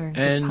that, or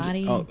the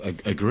party.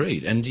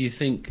 Agreed. And do you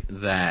think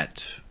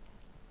that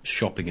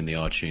shopping in the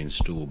iTunes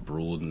store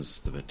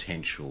broadens the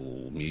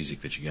potential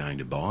music that you're going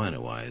to buy in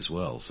a way as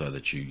well, so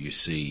that you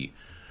see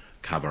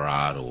cover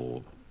art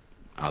or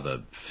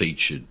other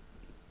featured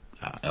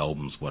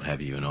albums, what have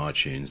you, in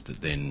iTunes,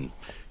 that then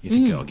you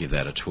think, I'll give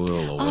that a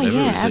twirl or whatever?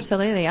 Yeah, Is it-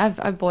 absolutely.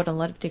 I've bought a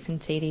lot of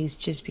different CDs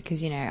just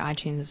because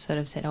iTunes have sort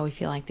of said, if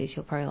you like this,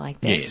 you'll probably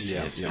like this.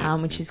 Yes.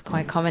 Which is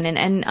quite common,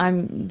 and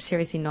I'm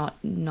seriously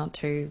not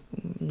too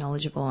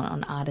knowledgeable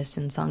on artists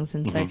and songs,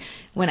 and so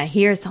when I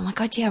hear a song, I'm like,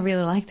 God, yeah, I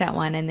really like that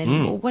one, and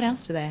then well, what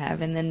else do they have?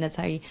 And then that's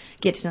how you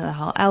get to know the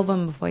whole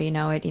album. Before you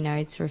know it,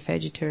 it's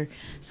referred you to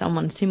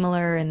someone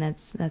similar, and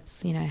that's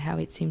how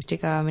it seems to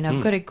go. I mean,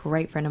 I've got a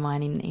great friend of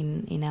mine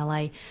in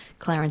LA,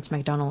 Clarence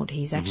McDonald.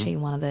 He's actually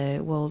one of the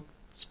world's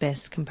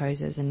best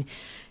composers and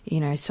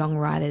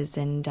songwriters,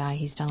 and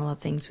he's done a lot of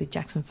things with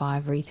Jackson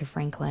 5, Aretha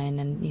Franklin,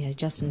 and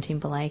Justin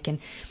Timberlake, and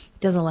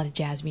does a lot of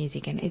jazz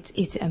music, and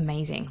it's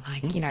amazing.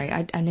 Like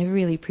I never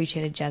really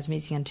appreciated jazz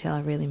music until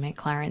I really met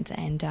Clarence,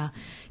 and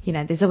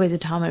there's always a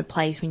time and a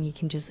place when you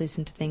can just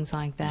listen to things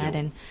like that,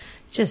 and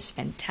just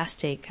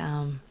fantastic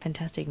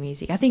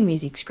music. I think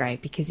music's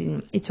great because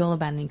it's all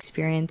about an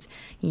experience.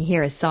 You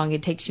hear a song,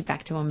 it takes you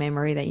back to a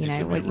memory that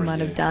what you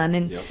might have done,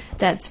 and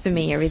that's for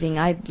me everything.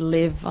 I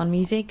live on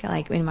music.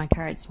 Like in my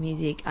car, it's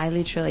music. I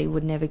literally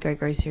would never go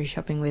grocery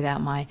shopping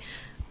without my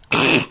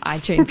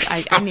iTunes.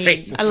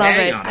 I love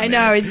it. I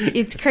know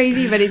it's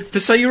crazy, but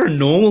it's. So you're a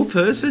normal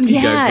person?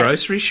 You go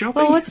grocery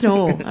shopping? Well, what's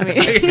normal? I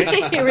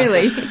mean,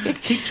 really.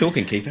 Keep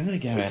talking, Keith. I'm going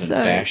to go out and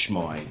bash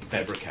my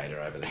fabricator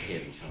over the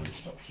head and tell him to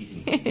stop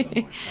hitting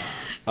things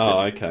on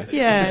my car. Oh, okay.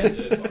 Yeah.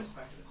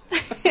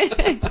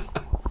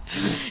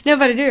 No,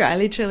 but I do. I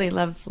literally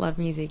love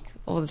music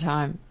all the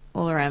time,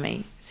 all around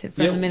me. So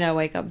from the minute I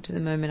wake up to the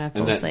moment I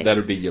fall asleep. That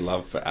would be your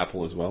love for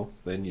Apple as well.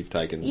 Then you've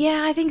taken.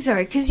 Yeah, I think so.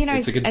 Because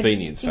it's a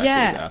convenience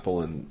factor of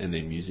Apple and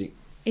their music.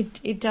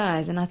 It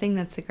does, and I think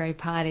that's the great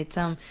part. It's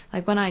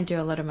like when I do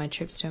a lot of my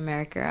trips to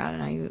America, I don't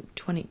know,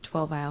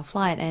 12-hour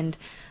flight, and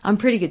I'm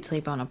pretty good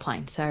sleeper on a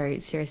plane. So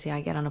seriously, I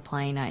get on a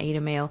plane, I eat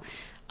a meal,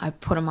 I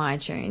put on my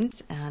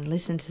iTunes and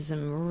listen to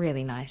some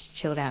really nice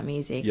chilled out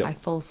music. Yep. I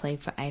fall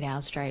asleep for 8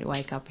 hours straight,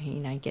 wake up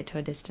and get to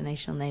a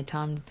destination on their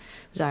time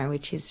zone,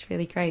 which is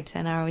really great.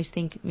 And I always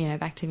think,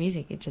 back to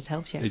music, it just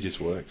helps you. It just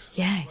works.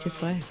 Yeah, it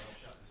just works.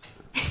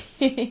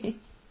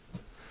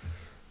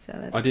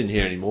 I didn't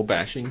hear any more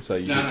bashing, so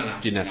you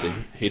didn't have to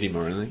hit him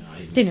or anything.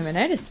 No, didn't even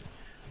notice.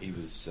 He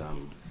was.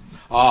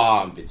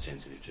 I'm a bit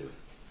sensitive to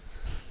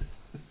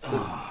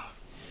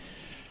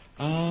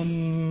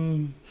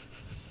it.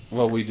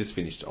 Well, we just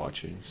finished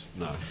iTunes.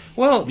 No.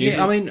 Well, music?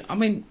 yeah. I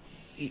mean,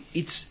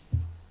 it's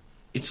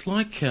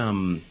like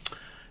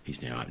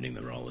he's now opening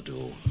the roller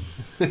door.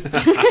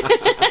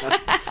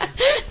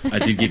 I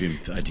did give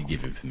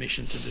him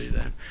permission to do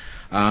that.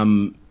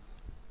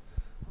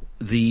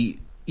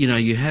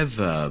 You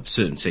have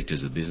certain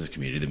sectors of the business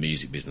community, the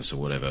music business or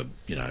whatever,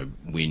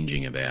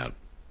 whinging about,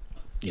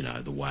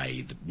 the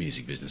way the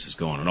music business has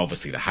gone. And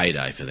obviously the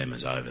heyday for them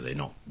is over. They're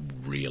not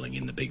reeling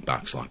in the big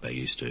bucks like they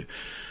used to.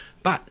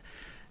 But,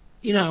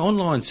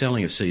 online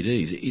selling of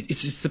CDs,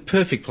 it's the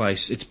perfect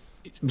place.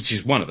 Which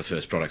is one of the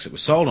first products that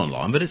was sold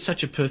online, but it's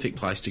such a perfect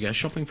place to go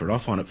shopping for it. I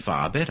find it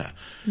far better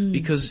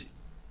because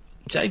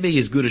JB,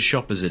 as good a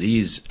shop as it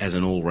is as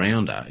an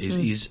all-rounder,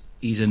 is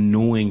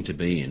annoying to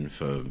be in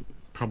for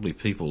probably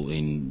people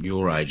in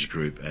your age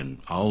group and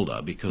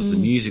older, because the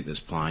music that's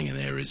playing in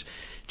there is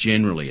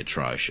generally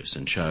atrocious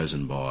and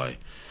chosen by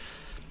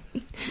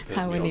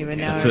I wouldn't even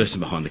know. the person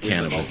behind the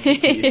counter.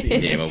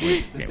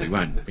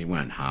 We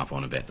won't harp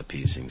on about the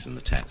piercings and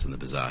the tats and the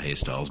bizarre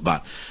hairstyles,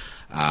 but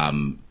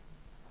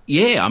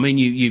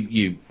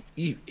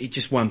it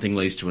just one thing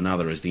leads to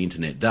another, as the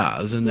internet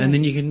does, and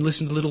then you can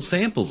listen to little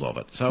samples of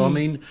it. So I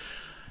mean,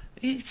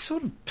 it's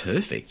sort of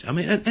perfect. I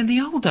mean, and the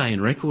old day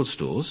in record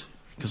stores,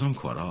 because I'm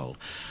quite old.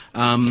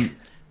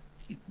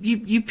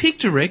 You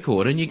picked a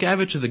record and you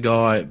gave it to the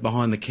guy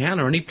behind the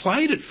counter and he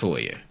played it for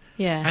you.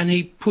 Yeah. And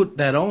he put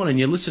that on and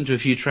you listened to a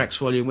few tracks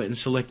while you went and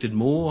selected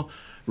more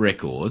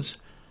records.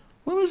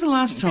 When was the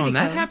last time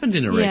that happened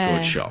in a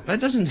record shop? That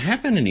doesn't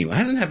happen anymore. It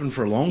hasn't happened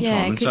for a long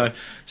time. And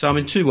so I'm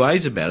in two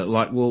ways about it.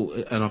 Like, well,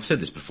 and I've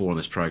said this before on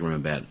this program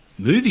about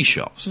movie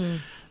shops.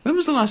 When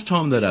was the last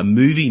time that a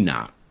movie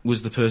nut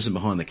was the person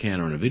behind the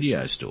counter in a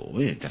video store?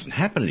 Yeah, it doesn't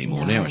happen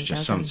anymore. Now it's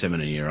just some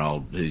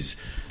 17-year-old who's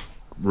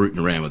rooting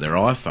around with their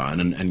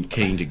iPhone and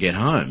keen to get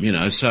home, you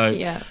know. So,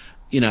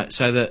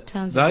 so that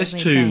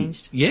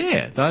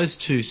those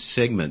two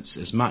segments,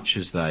 as much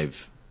as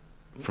they've,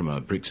 from a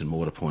bricks and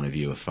mortar point of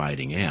view, are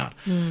fading out,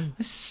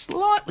 they've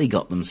slightly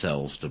got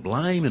themselves to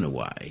blame in a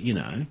way, you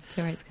know.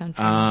 To where it's come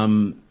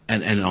to.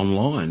 And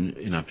online,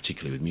 you know,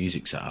 particularly with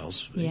music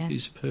sales,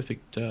 is a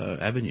perfect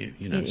avenue,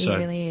 you know. It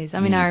really is. I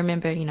mean, I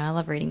remember, you know, I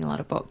love reading a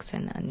lot of books,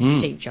 and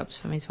Steve Jobs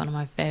for me is one of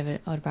my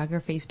favourite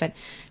autobiographies. But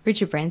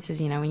Richard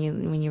Branson, you know,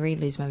 when you read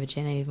Lose My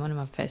Virginity, one of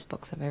my first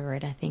books I've ever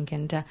read, I think.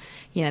 And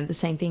you know, the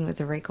same thing with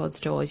the record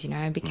stores. You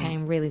know, it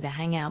became really the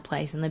hangout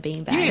place and the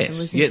beanbags and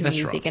listening to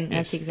music, right. And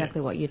that's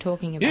exactly what you're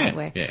talking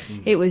about.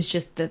 It was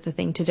just the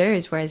thing to do.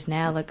 Whereas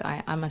now, look,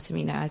 I must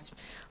admit, you know,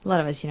 a lot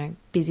of us, you know,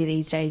 busy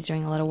these days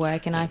doing a lot of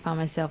work, and I find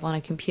myself on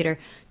a computer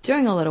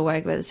doing a lot of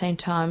work, but at the same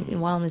time,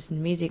 while I'm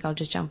listening to music, I'll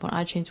just jump on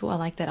iTunes. Well, I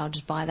like that. I'll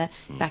just buy that.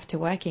 Back to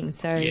working.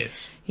 So,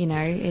 you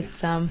know,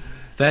 it's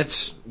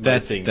that's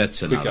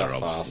another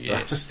option.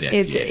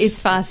 It's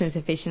fast and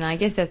sufficient. I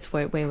guess that's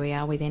where we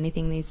are with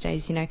anything these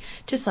days. You know,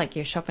 just like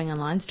your shopping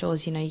online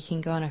stores, you know, you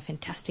can go on a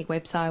fantastic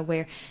website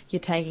where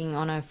you're taking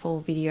on a full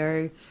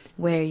video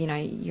where, you know,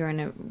 you're in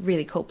a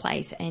really cool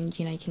place and,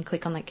 you know, you can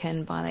click on that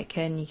curtain, buy that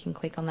curtain, you can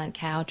click on that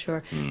couch,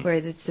 or where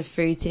it's the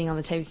food sitting on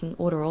the table, you can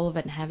order all of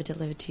it and have it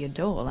delivered to your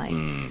door. Like,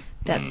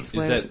 that's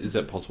where... Is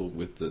that possible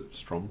with the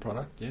Strom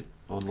product yet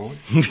online?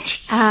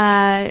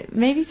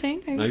 Maybe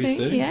soon. Maybe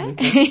soon. Yeah.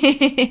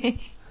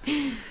 Okay.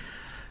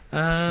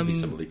 Maybe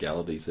some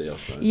legalities there, I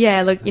suppose.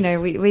 Yeah, look, you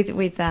know, with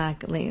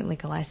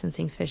liquor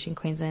licensing, especially in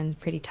Queensland,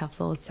 pretty tough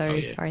laws. So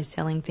as far as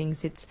selling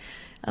things, it's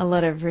a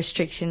lot of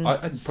restrictions.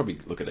 I'd probably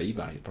look at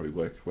eBay. It'd probably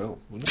work well,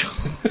 wouldn't it?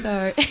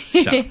 So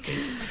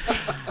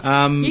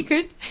you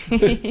could.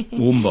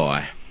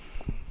 Woombai.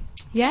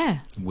 Yeah.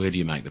 Where do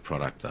you make the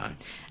product,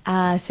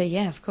 though? So,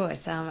 yeah, of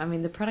course. I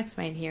mean, the product's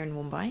made here in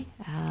Woombai.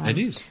 It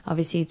is.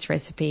 Obviously, its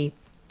recipe,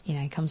 you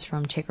know, comes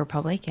from Czech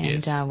Republic,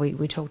 and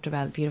we talked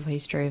about the beautiful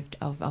history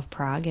of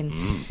Prague,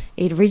 and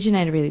it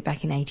originated really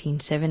back in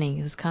 1870.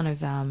 It was kind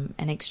of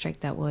an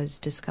extract that was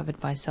discovered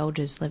by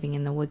soldiers living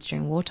in the woods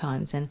during war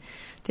times, and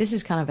this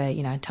is kind of a,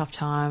 you know, tough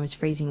time. It's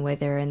freezing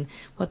weather, and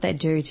what they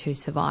do to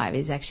survive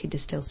is actually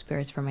distill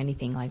spirits from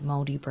anything like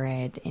mouldy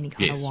bread, any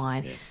kind of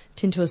wine,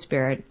 into a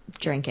spirit,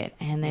 drink it,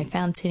 and they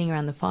found sitting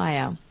around the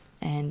fire,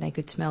 and they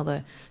could smell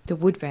the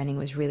wood burning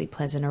was really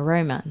pleasant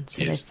aroma. And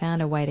so they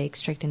found a way to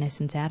extract an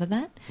essence out of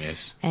that.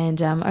 Yes.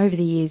 And over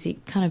the years,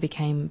 it kind of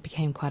became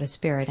quite a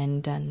spirit.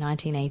 And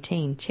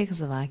 1918,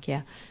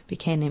 Czechoslovakia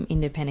became an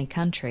independent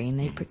country, and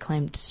they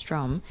proclaimed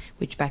Strom,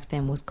 which back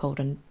then was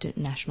called a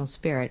national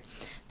spirit,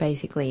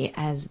 basically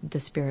as the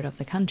spirit of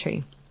the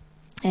country.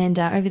 And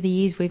over the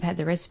years, we've had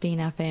the recipe in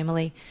our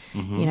family,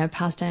 you know,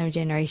 passed down over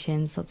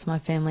generations. Lots of my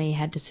family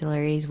had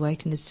distilleries,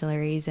 worked in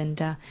distilleries,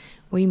 and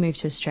we moved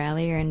to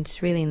Australia. And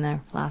it's really in the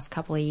last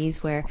couple of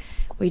years where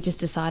we just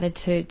decided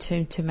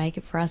to make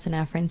it for us and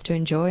our friends to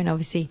enjoy. And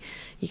obviously,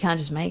 you can't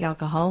just make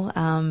alcohol.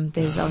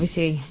 There's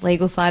obviously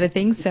legal side of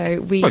things. So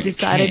we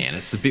decided you can.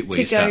 It's the bit where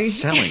you start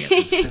selling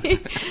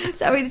it.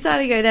 So we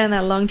decided to go down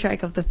that long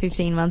track of the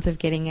 15 months of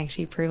getting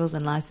actually approvals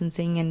and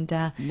licensing. And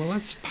well,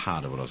 that's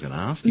part of what I was going to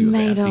ask you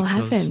made about. It all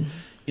happen.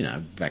 You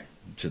know, back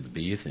to the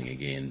beer thing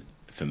again.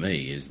 For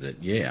me, is that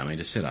I mean,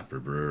 to set up a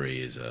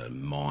brewery is a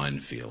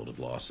minefield of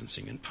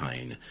licensing and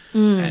pain,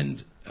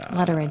 and a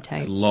lot of red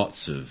tape,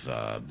 lots of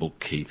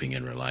bookkeeping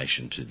in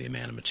relation to the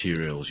amount of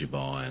materials you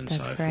buy and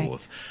so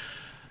forth,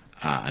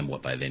 and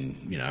what they then,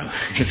 you know,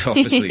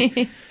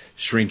 obviously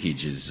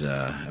shrinkage is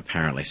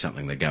apparently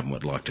something the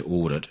government would like to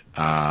audit.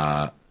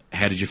 How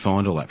did you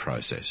find all that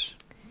process?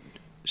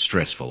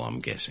 Stressful, I'm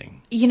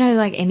guessing. You know,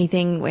 like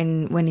anything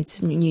when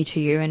it's new to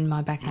you, and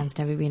my background's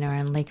never been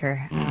around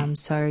liquor,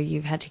 so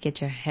you've had to get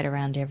your head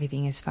around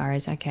everything as far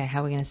as, okay, how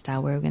are we going to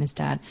start, where are we going to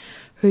start,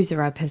 who's the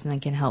right person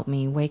that can help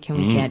me, where can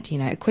we get, you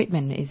know,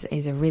 equipment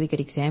is a really good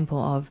example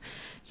of,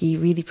 you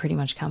really pretty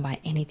much can't buy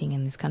anything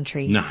in this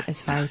country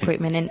as far as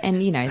equipment,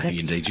 and you know,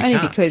 that's only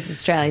because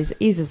Australia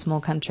is a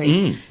small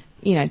country.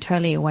 You know,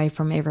 totally away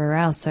from everywhere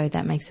else, so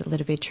that makes it a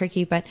little bit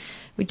tricky. But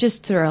we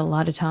just threw a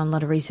lot of time, a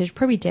lot of research,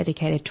 probably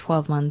dedicated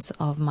 12 months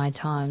of my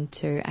time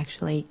to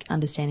actually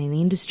understanding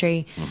the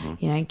industry,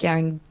 you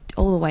know,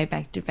 all the way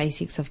back to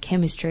basics of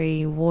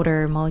chemistry,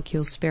 water,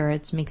 molecules,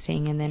 spirits,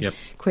 mixing, and then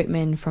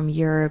equipment from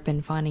Europe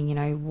and finding,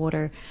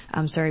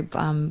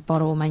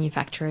 bottle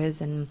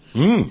manufacturers and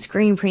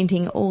screen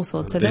printing, all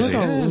sorts. So there was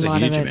there's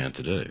lot a huge of it. amount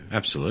to do.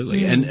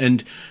 Absolutely.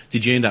 And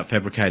did you end up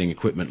fabricating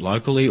equipment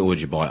locally, or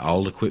did you buy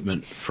old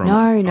equipment from?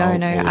 No. Or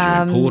did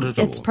you import it,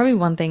 It's or? probably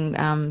one thing,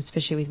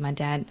 especially with my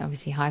dad,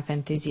 obviously hi-fi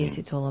enthusiast.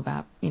 It's all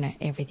about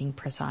everything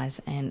precise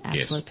and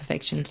absolute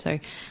perfection. So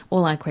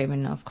all our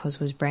equipment, of course,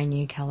 was brand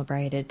new,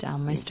 calibrated.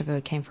 Most of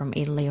it came from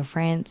Italy or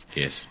France.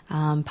 Yes.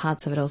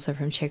 Parts of it also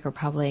from Czech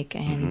Republic,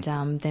 and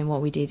then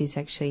what we did is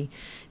actually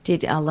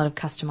did a lot of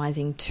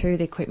customizing to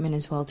the equipment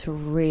as well to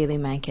really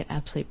make it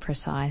absolutely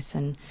precise.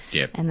 And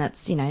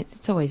that's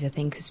it's always a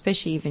thing, 'cause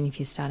especially even if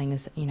you're starting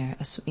as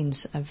in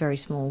a very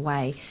small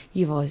way,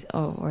 you've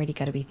already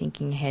got to be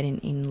thinking ahead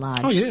in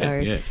large.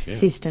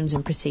 Systems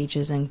and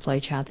procedures and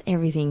flowcharts,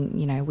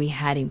 everything we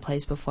had in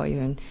place before you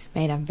and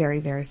made our very,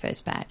 very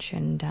first batch.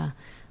 And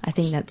I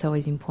think that's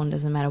always important,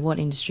 doesn't matter what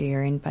industry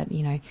you're in, but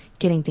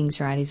getting things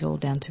right is all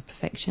down to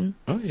perfection.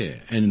 Oh yeah,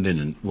 and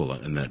then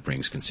and that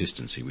brings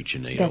consistency, which you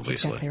need. That's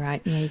obviously exactly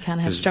right. Yeah, you can't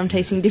have strum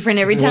tasting different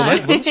every time.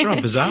 Well, that's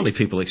right. Bizarrely,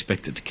 people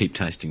expect it to keep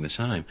tasting the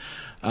same,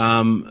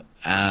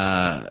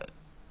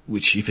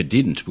 which if it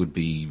didn't would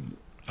be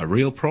a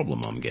real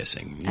problem, I'm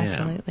guessing. Yeah,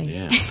 absolutely.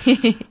 Yeah.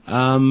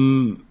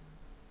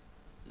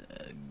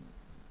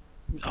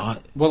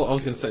 Well, I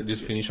was going to say,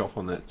 just finish off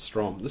on that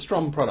Strom. The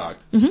Strom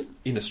product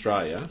in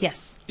Australia,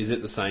 yes, is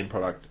it the same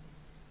product?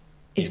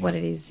 Is what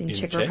it is in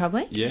Czech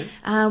Republic?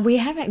 Yeah. We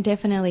have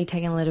definitely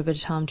taken a little bit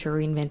of time to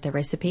reinvent the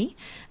recipe.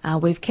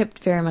 We've kept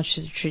very much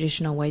to the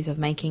traditional ways of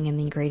making and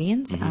the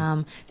ingredients.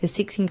 There's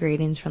 6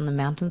 ingredients from the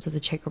mountains of the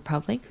Czech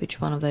Republic,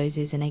 which one of those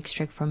is an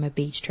extract from a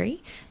beech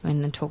tree.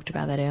 And I talked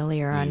about that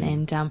earlier on.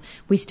 And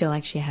we still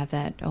actually have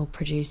that all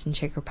produced in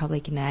Czech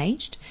Republic and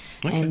aged.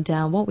 Okay.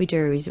 And what we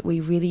do is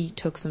we really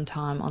took some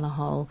time on the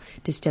whole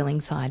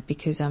distilling side,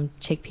 because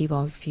Czech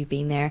people, if you've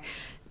been there,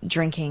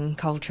 drinking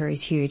culture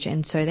is huge,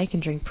 and so they can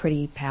drink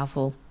pretty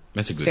powerful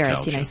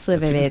spirits,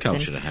 Slivovitz.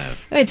 Culture to have.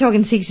 We're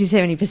talking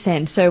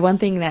 60-70%. So one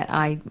thing that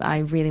I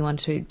really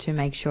wanted to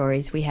make sure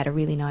is we had a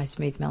really nice,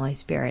 smooth, mellow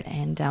spirit,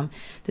 and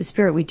the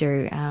spirit we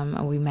do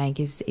or we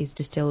make is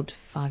distilled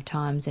 5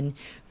 times, and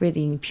really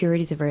the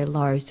impurities are very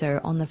low.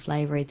 So on the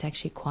flavour, it's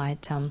actually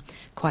quite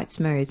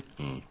smooth.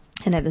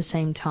 And at the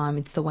same time,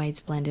 it's the way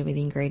it's blended with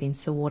the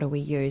ingredients, the water we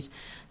use,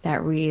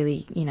 that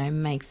really,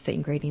 makes the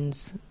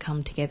ingredients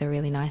come together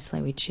really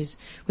nicely, which is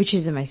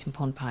the most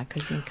important part,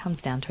 because it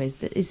comes down to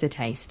is the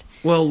taste.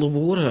 Well, the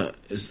water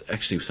is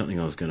actually something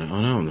I was going to...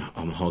 I know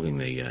I'm hogging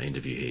the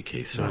interview here,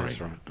 Keith, sorry. No, that's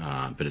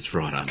right. But it's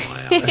right up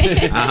my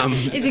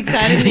alley. It's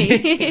exciting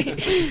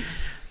me.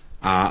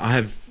 I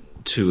have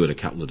toured a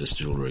couple of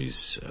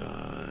distilleries.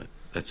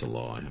 That's a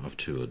lie. I've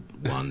toured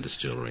one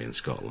distillery in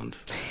Scotland.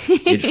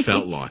 It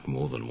felt like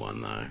more than one,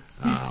 though.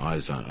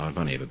 I've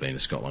only ever been to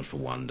Scotland for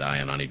one day,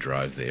 and only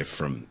drove there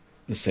from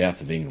the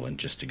south of England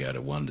just to go to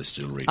one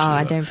distillery.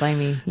 I don't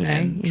blame you.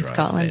 In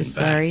Scotland,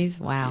 distilleries.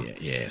 Back. Wow.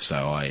 Yeah.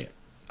 So I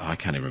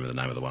can't even remember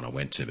the name of the one I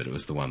went to, but it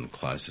was the one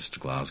closest to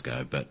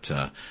Glasgow. But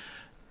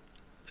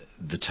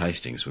the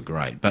tastings were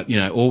great. But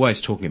always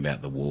talking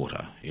about the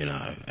water,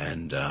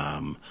 and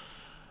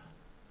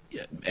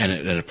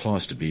it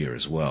applies to beer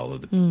as well,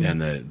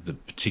 and the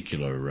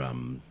particular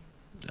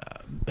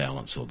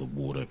balance or the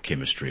water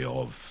chemistry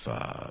of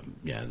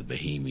the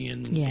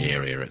Bohemian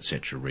area,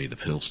 etc., the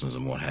Pilsners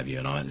and what have you.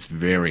 And it's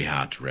very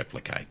hard to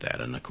replicate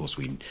that. And of course,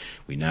 we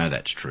know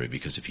that's true,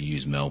 because if you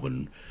use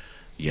Melbourne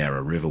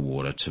Yarra River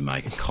water to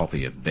make a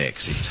copy of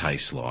Beck's, it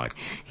tastes like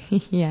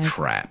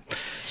crap.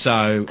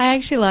 So I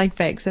actually like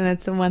Beck's, and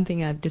that's the one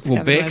thing I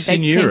discovered. Well, Beck's when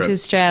in Europe came to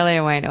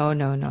Australia, I went, this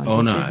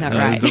is not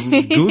right.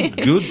 The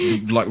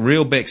good, like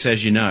real Beck's,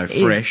 as you know,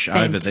 fresh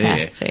over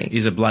there,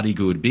 is a bloody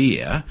good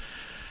beer.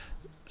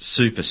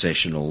 Super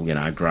sessional,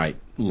 great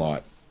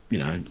light,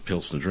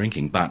 Pilsner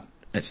drinking, but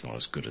it's not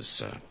as good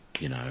as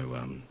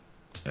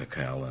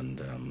Urquell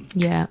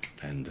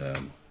and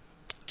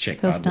Czech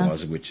Pilsner.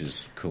 Budweiser, which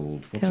is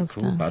called, what's it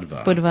called?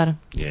 Budvar. Budvar.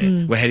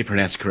 Yeah. Well, how do you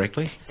pronounce it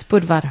correctly? It's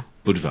Budvar.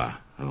 Budvar.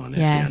 Oh,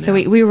 now. So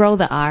we roll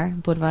the R,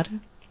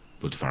 Budvar.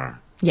 Budvar.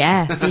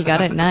 Yeah, so you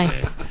got it.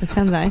 Nice. That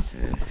sounds nice.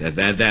 Yeah.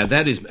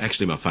 That is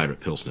actually my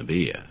favourite Pilsner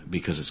beer,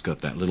 because it's got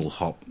that little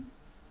hop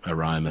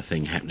aroma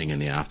thing happening in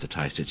the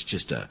aftertaste. It's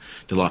just a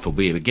delightful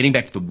beer. But getting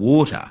back to the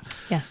water.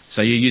 Yes.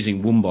 So you're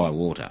using Woombye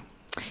water.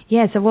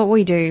 Yeah, so what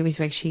we do is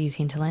we actually use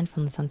Hinterland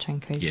from the Sunshine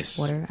Coast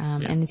water.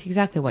 And it's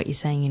exactly what you're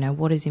saying,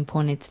 water is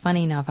important. It's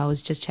funny enough, I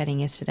was just chatting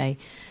yesterday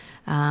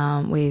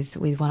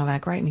with one of our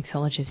great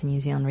mixologists in New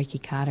Zealand, Ricky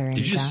Carter. And,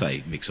 did you just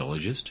say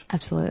mixologist?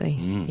 Absolutely,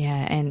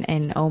 yeah.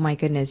 And oh my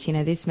goodness,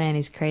 this man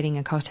is creating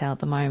a cocktail at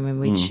the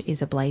moment, which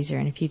is a blazer.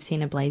 And if you've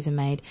seen a blazer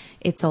made,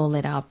 it's all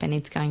lit up and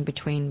it's going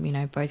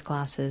between, both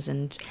glasses,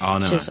 and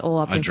it's just all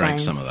up in flames. I drank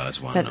some of those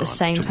one but night. At the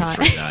same It took time,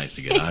 me 3 days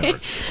to get over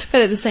it.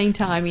 But at the same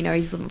time,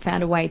 he's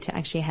found a way to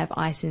actually have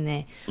ice in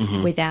there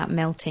without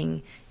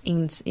melting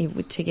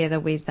together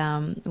with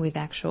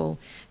actual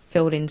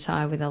filled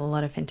inside with a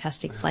lot of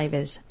fantastic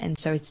flavours. And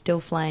so it's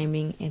still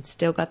flaming, it's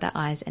still got the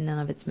ice, and none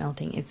of it's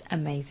melting. It's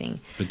amazing.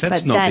 But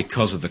that's not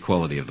because of the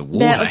quality of the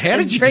water. How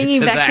did you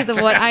bringing get to back that? to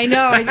the water? I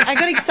know. I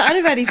got excited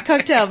about his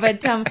cocktail,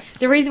 but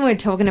the reason we're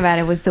talking about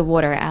it was the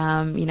water.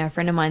 A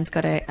friend of mine's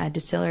got a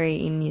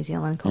distillery in New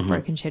Zealand called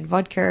Broken Shed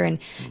Vodka, and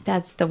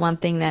that's the one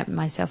thing that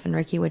myself and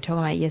Ricky were talking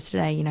about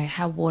yesterday.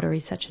 How water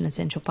is such an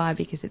essential part,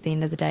 because at the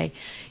end of the day,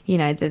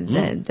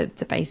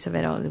 the base of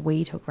it, or the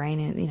wheat or grain,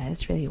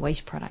 it's really a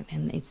waste product,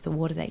 and it's the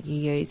water that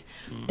you use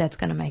that's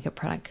going to make a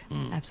product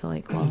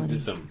absolute quality.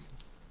 Is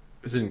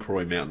it in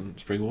Croy Mountain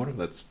spring water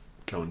that's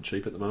going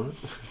cheap at the moment?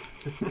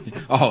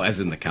 Oh, as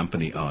in the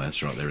company. Oh,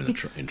 that's right. They're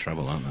in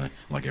trouble, aren't they?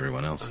 Like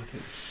everyone else.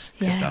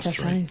 Yeah, Except us tough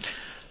three.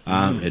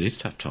 times. It is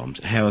tough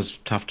times. How has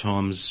tough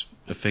times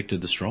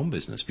affected the Strom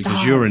business?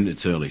 Because you're in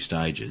its early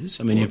stages.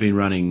 I mean,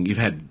 you've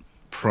had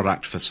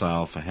product for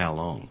sale for how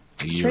long?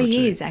 A year 3 or two?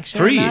 years, actually.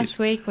 3 years? Last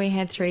week we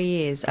had 3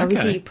 years. Okay.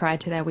 Obviously, prior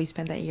to that, we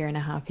spent that year and a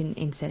half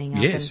in setting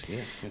up. Yes.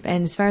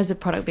 And as far as the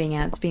product being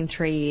out, it's been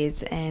 3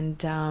 years,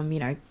 and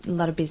a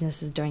lot of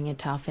businesses doing it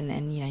tough,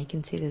 and you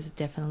can see there's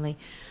definitely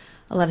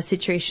a lot of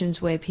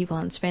situations where people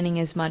aren't spending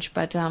as much.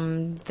 But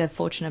the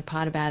fortunate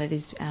part about it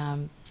is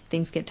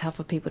things get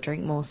tougher, people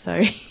drink more,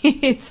 so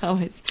it's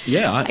always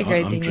a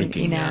great I'm thing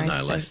drinking in our no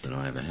space. less than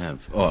I ever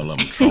have. Oh, well, I'm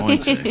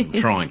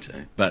trying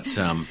to. But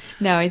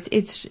no,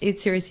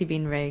 it's seriously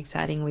been very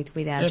exciting with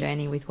our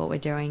journey, with what we're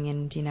doing,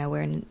 and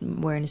we're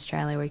in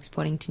Australia, we're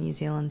exporting to New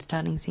Zealand,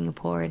 starting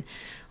Singapore, and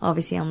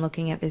obviously I'm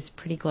looking at this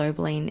pretty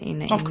globally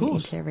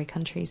into every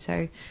country.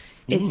 So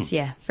it's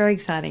very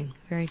exciting,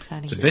 very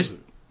exciting. the best.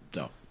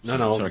 Oh,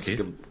 No. Sorry,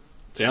 Keith.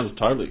 Sounds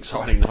totally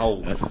exciting. The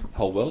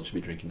whole world should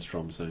be drinking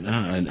Strom soon.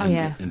 And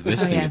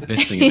the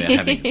best thing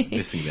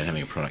about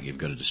having a product you've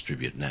got to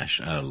distribute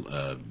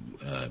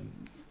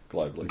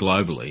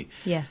globally.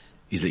 Yes.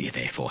 Is that you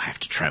therefore have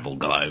to travel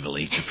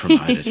globally to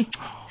promote it.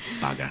 Oh,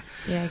 bugger.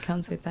 Yeah, it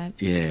comes with that.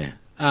 Yeah.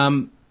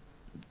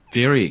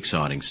 Very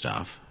exciting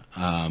stuff.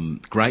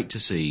 Great to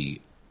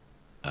see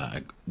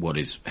what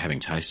is, having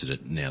tasted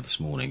it now this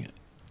morning,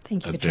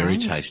 Thank you a for very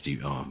trying it. tasty,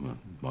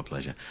 my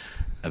pleasure,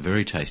 a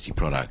very tasty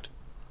product.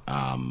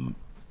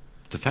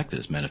 The fact that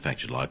it's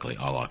manufactured locally,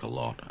 I like a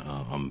lot.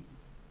 I'm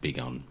big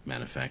on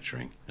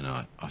manufacturing, and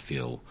I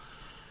feel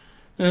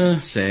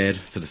sad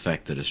for the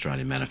fact that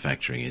Australian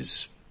manufacturing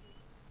is,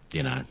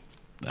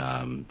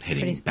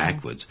 heading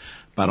backwards.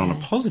 But on a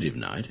positive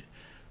note,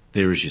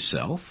 there is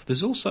yourself.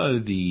 There's also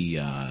the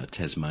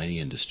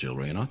Tasmanian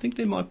distillery, and I think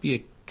there might be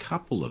a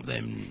couple of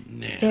them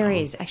now. There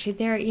is actually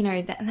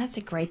that's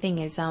a great thing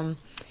is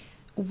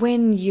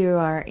when you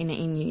are in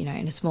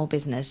a small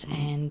business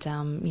and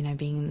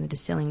being in the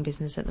distilling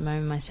business at the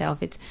moment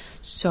myself, it's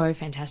so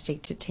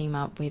fantastic to team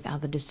up with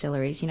other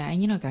distilleries,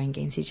 and you're not going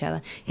against each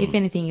other. If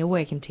anything, you're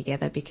working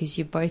together because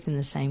you're both in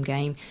the same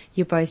game.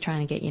 You're both trying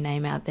to get your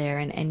name out there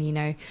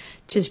and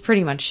just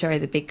pretty much show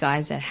the big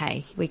guys that,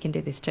 hey, we can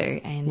do this too.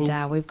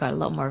 And we've got a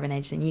lot more of an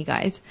edge than you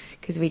guys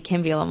because we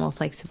can be a lot more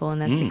flexible, and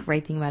that's a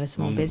great thing about a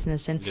small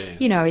business. And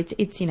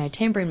it's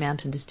Tambourine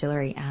Mountain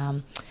Distillery,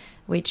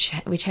 which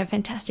have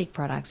fantastic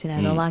products.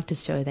 The Lark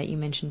Distillery that you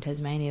mentioned,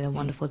 Tasmania, they're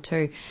wonderful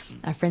too.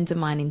 Friends of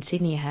mine in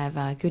Sydney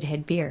have Good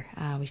Head Beer,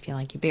 if you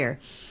like your beer.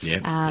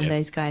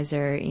 Those guys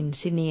are in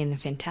Sydney and a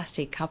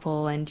fantastic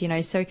couple. And,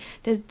 so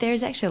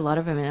there's actually a lot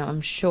of them. And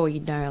I'm sure you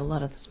know a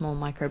lot of the small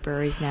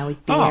microbreweries now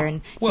with beer.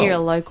 Here, a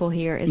local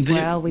here as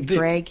well with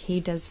Greg.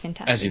 He does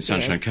fantastic as in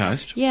Sunshine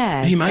Coast.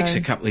 Yeah. He makes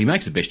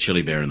the best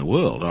chili beer in the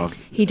world.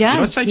 He does.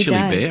 Did I say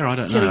chili beer? I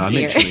don't know. I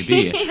meant chili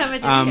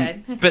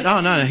beer. But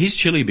no, his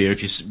chili beer,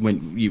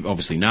 when you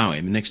obviously know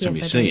him, next time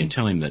you see him,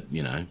 tell him that,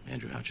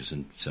 Andrew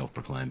Hutchison,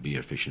 self-proclaimed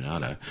beer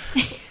aficionado,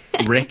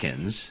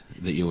 reckons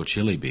that your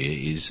chili beer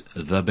is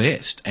the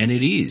best. And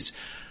it is.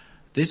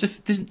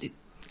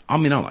 I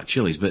like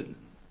chilies, but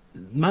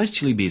most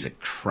chili beers are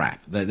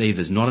crap.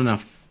 There's not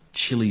enough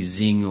chili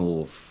zing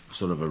or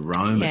sort of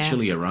aroma,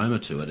 chili aroma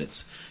to it.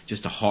 It's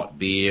just a hot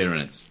beer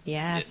and it's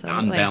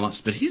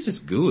unbalanced, but his is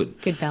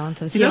good. Good balance.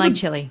 So you like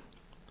chili?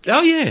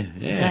 Oh, yeah.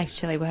 He likes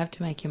chili. We'll have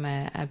to make him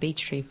a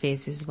Beech Tree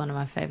Fizz. This is one of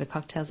my favourite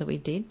cocktails that we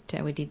did.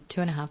 We did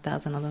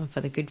 2,500 of them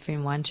for the Good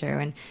Food Wine Show,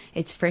 and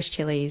it's fresh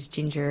chilies,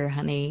 ginger,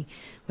 honey.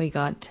 We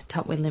got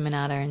topped with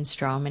limonada and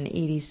Strom, and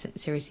it is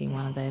seriously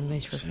one of the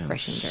most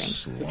refreshing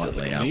drinks.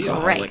 Slightly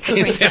alcoholic.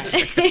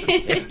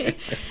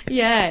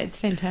 Yeah, it's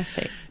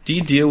fantastic. Do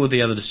you deal with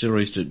the other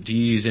distilleries? Do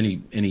you use any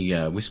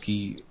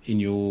whiskey in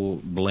your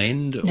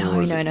blend? No.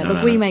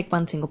 Look, we make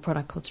one single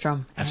product called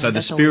Strom. So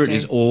the spirit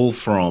is all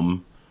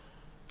from...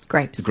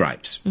 Grapes.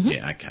 Grapes. Mm-hmm.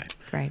 Yeah, okay.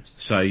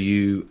 Grapes. So are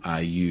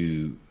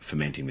you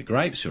fermenting the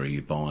grapes, or are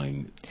you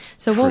buying?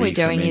 So what we're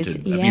doing is,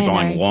 are you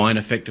buying wine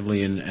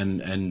effectively and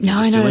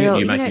distilling it?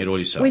 You're making it all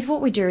yourself. With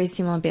what we do is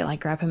similar, a bit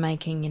like grappa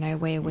making.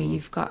 where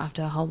you've got,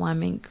 after the whole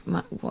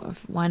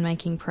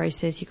winemaking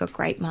process, you've got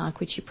grape mark,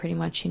 which you pretty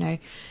much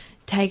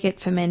take it,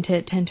 ferment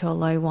it, turn to a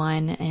low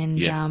wine,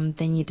 and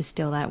then you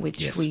distill that,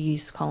 which we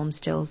use column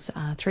stills,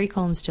 3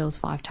 column stills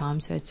 5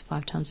 times, so it's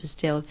 5 times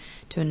distilled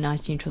to a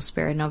nice neutral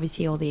spirit. And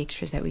obviously all the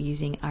extras that we're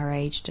using are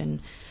aged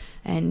and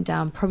and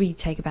probably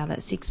take about that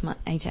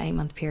 8 to 8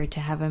 month period to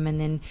have them, and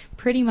then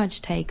pretty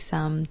much takes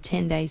 10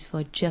 days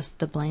for just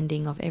the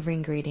blending of every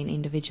ingredient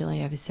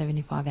individually over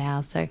 75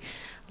 hours. So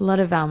a lot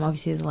of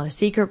obviously there's a lot of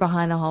secret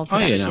behind the whole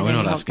production. We're not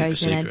and what asking for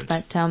goes in secrets.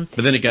 it,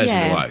 but then it goes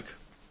into oak.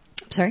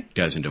 Sorry,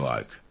 Goes into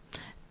oak.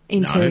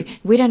 No.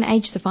 We don't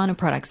age the final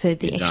product, so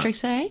the You don't.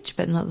 extracts are aged,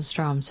 but not the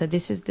strom. So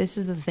this is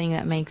the thing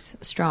that makes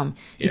strom.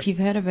 Yep. If you've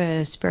heard of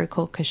a spirit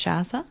called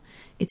cachaça,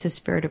 it's a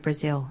spirit of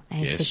Brazil,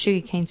 and it's a Yes.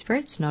 sugarcane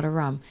spirit. It's not a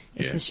rum.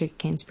 It's Yeah. a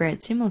sugarcane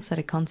spirit. Similar sort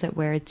of concept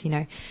where it's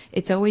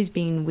it's always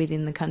been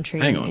within the country.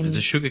 Hang on, in it's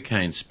a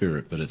sugarcane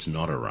spirit, but it's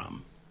not a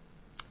rum.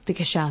 the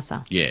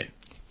cachaça. Yeah.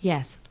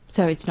 Yes.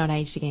 So it's not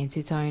aged again. It's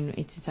its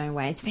own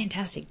way. It's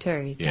fantastic too.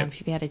 It's, Yep. if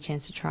you've had a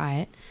chance to try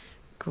it,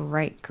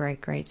 great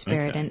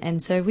spirit. Okay.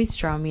 And so with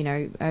Strom,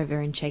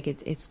 over in Czech,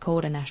 it's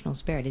called a national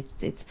spirit.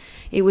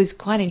 It was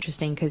quite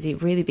interesting because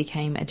it really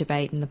became a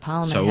debate in the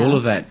Parliament So House. all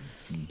of that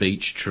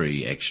beech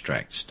tree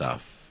extract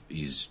stuff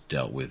is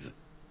dealt with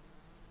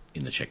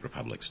in the Czech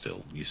Republic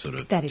still. You sort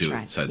of That is do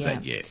right, it. So yeah.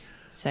 that, yeah.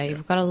 So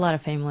you've got a lot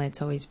of family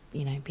that's always,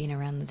 been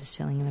around the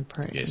distilling and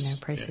the Yes,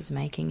 process yeah.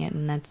 of making it,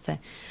 and that's the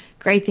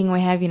great thing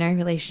we have,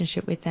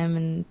 relationship with them,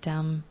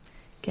 and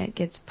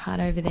gets part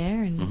over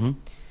there and Mm-hmm.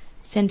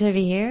 sent over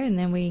here, and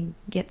then we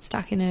get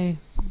stuck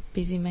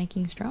busy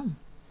making Strom.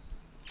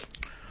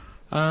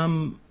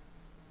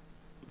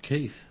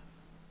 Keith.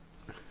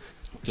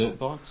 Dirt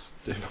bikes?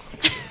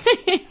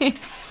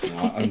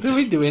 Do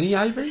we do any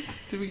Avery?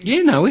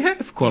 Yeah, no, we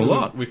have quite a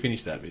lot. We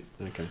finished that bit.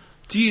 Okay.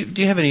 Do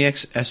you have any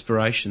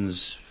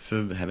aspirations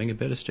for having a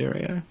better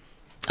stereo?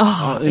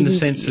 Oh, In the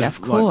sense yeah,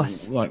 of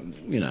course.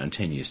 in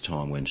 10 years'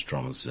 time when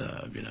Strom's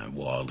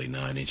widely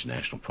known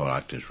international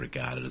product is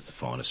regarded as the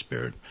finest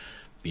spirit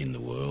in the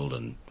world,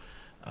 and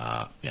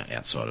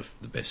outside of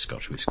the best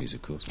Scotch whiskies,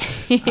 of course,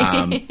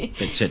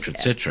 et cetera, et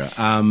cetera.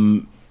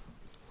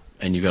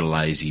 And you've got a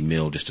lazy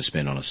mill just to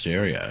spend on a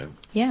stereo.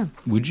 Yeah.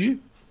 Would you?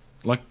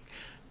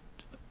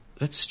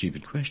 That's a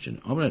stupid question.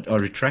 I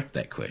retract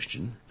that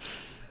question.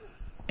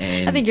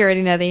 And I think you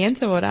already know the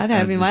answer. What I'd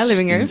have in my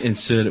living room.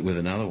 Insert it with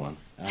another one.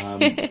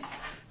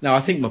 No, I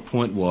think my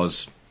point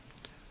was.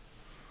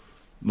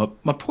 My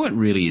point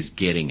really is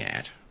getting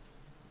at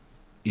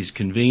is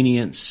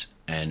convenience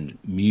and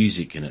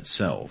music in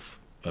itself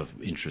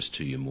of interest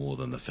to you more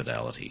than the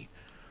fidelity,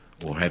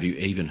 or have you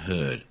even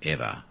heard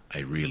ever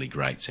a really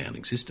great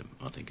sounding system?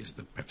 I think is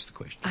perhaps the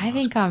question. I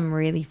think I'm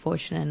really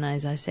fortunate, and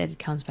as I said, it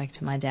comes back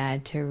to my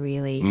dad, to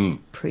really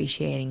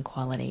appreciating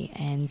quality.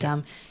 And,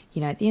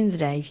 at the end of the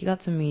day, if you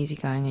got some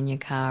music going in your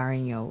car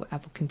and your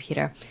Apple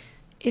computer,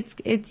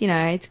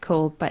 it's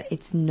cool, but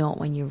it's not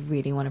when you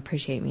really want to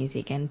appreciate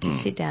music. And to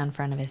sit down in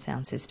front of a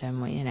sound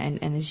system,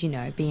 and as you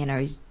know, B&O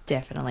is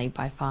definitely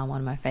by far one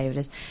of my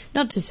favourites.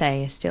 Not to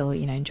say I still,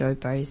 enjoy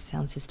Bose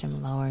sound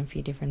system, lower and a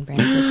few different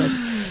brands.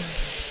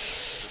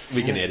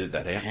 We can edit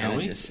that out, can't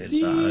we? just said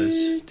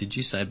Bose. Did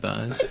you say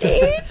Bose?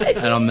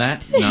 And on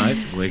that note,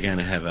 we're going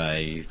to have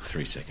a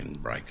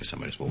 3-second break because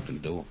somebody just walked in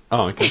the door.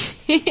 Oh, okay.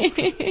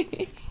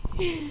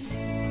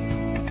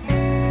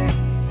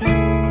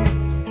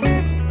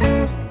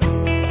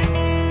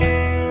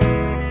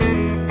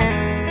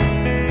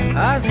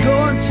 I was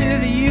going to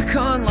the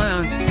Yukon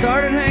Lounge,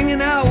 started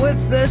hanging out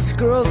with this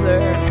girl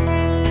there.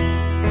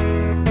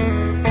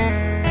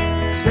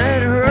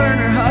 Said her and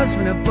her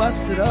husband had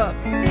busted up.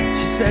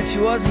 She said she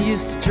wasn't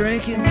used to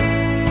drinking,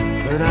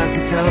 but I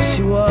could tell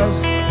she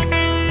was.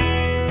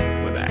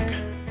 We're back.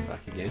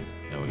 Back again.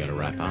 Now we're going to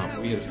wrap up.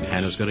 We gotta finish.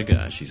 Hannah's got to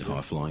go. She's a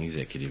high-flying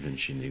executive and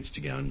she needs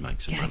to go and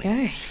make some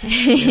money.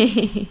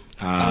 Go.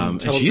 And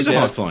tell she us is a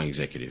about- high-flying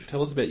executive.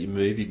 Tell us about your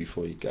movie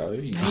before you go.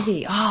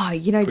 Maybe. Oh,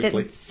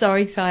 Quickly. that's so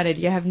excited.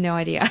 You have no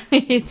idea.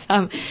 It's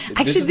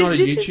actually This is not a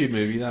this YouTube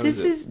movie, though, This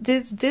is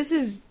it?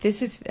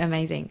 this is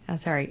amazing. Oh,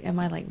 sorry, am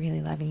I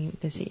really loving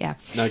this? Yeah.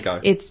 No, go.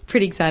 It's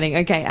pretty exciting.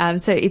 Okay,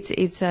 so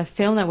it's a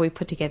film that we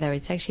put together.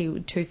 It's actually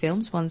two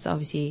films. One's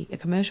obviously a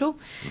commercial,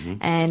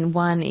 and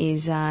one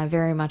is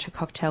very much a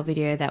cocktail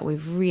video that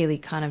we've really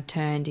kind of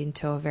turned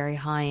into a very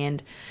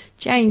high-end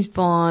James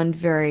Bond,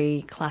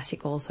 very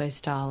classic also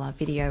style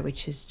video,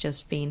 which has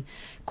just been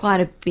quite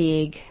a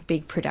big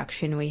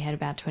production. We had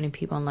about 20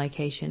 people on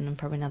location and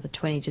probably another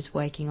 20 just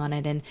working on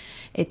it. And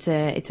it's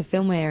a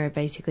film we're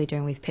basically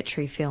doing with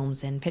Petri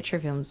Films, and Petri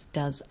Films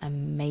does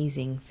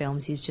amazing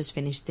films. He's just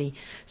finished the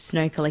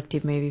Snow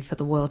Collective movie for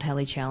the World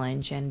Heli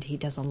Challenge, and he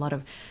does a lot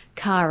of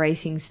car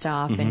racing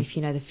stuff. And if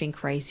you know the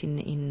Fink race in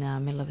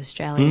middle of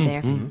Australia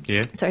there.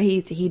 Yeah. So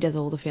he does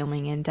all the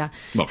filming, and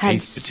Well, had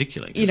Keith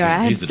particularly. You know, I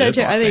had he's the such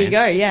dirt a bike there you fan.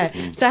 go,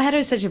 yeah. So I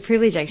had such a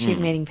privilege actually of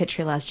meeting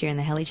Petri last year in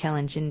the Heli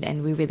Challenge,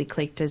 and we really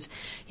clicked as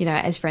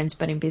as friends,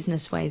 but in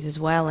business ways as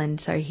well. And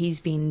so he's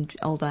been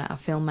older, a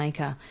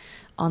filmmaker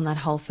on that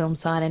whole film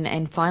side.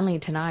 And finally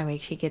tonight we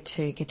actually get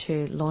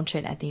to launch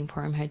it at the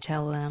Emporium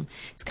Hotel.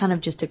 It's kind of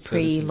just a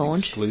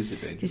pre-launch.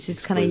 This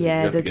is kind of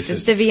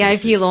the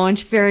VIP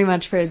launch, very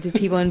much for the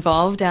people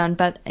involved.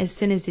 But as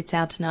soon as it's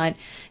out tonight,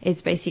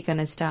 it's basically going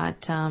to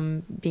start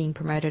being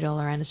promoted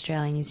all around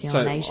Australia, New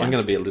Zealand, so Asia. I'm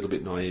going to be a little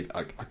bit naive.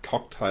 A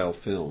cocktail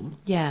film.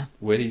 Yeah.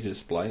 Where do you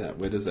display that?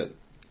 Where does that?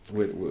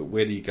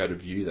 Where do you go to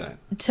view that?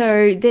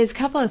 So there's a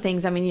couple of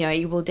things. I mean,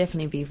 it will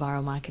definitely be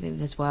viral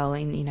marketed as well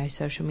in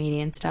social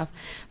media and stuff.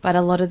 But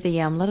a lot of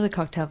the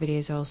cocktail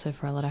videos are also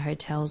for a lot of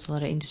hotels, a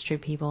lot of industry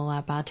people,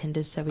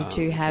 bartenders. So we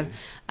do have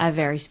a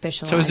very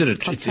specialised. So is it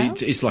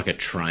cocktails. it's like a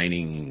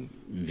training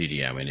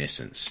video in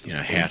essence?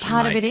 How to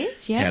part make, of it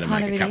is, yeah. How to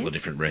part make of a couple it of is.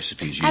 different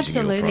recipes using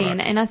Absolutely, your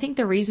product. and I think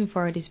the reason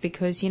for it is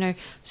because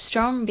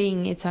Strom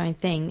being its own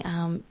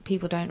thing,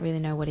 people don't really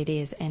know what it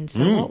is, and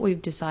so what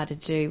we've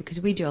decided to do,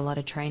 because we do a lot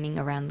of training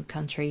around the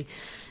country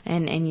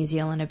and New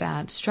Zealand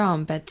about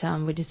Strom, but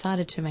we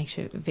decided to make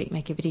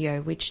a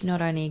video which not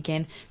only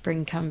again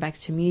come back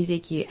to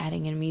music, you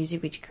adding in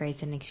music which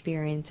creates an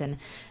experience and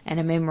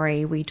a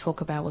memory. We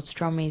talk about what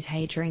Strom is, how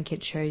you drink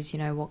it, shows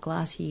what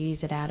glass you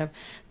use it out of,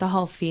 the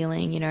whole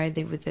feeling.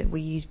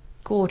 We use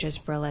gorgeous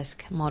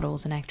burlesque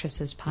models and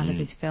actresses part of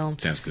this film.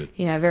 Sounds good.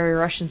 Very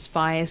Russian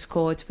spy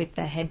escorts with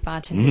the head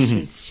bartender.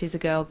 She's a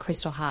girl,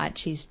 Crystal Hart.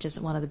 She's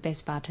just one of the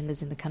best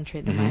bartenders in the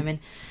country at the moment.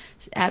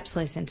 It's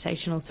absolutely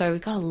sensational. So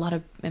we've got a lot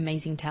of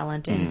amazing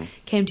talent and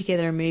came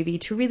together a movie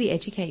to really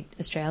educate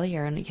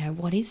Australia and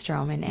what is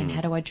Strom and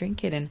how do I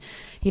drink it and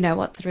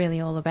what's it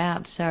really all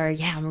about. So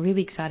yeah, I'm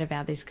really excited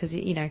about this because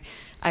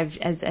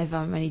I've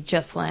only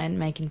just learned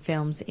making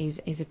films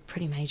is a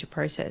pretty major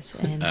process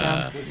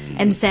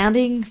and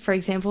sounding, for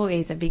example,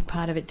 is a big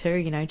part of it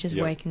too. Just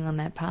working on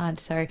that part.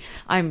 So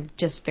I'm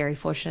just very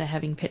fortunate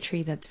having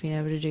Petri that's been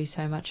able to do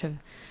so much of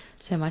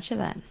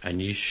that.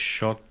 And you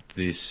shot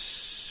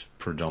this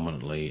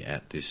predominantly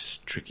at this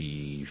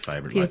tricky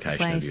favourite Beautiful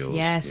location place. of yours.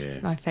 Yes, yeah.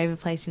 my favourite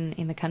place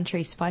in the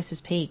country,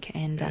 Spices Peak.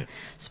 And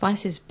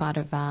Spice is part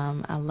of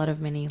a lot of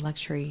many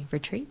luxury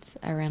retreats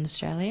around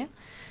Australia.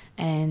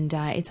 And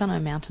it's on a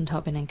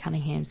mountaintop in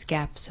Cunningham's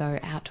Gap, so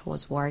out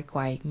towards Warwick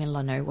Way, middle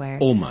of nowhere.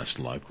 Almost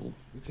local.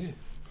 That's it.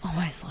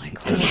 Almost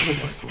local.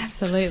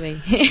 Absolutely.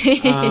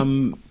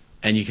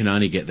 And you can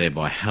only get there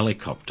by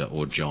helicopter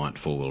or giant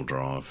four-wheel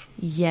drive.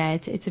 Yeah,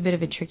 it's a bit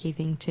of a tricky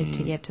thing to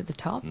get to the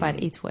top,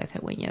 but it's worth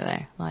it when you're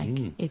there.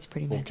 It's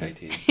pretty Or magic.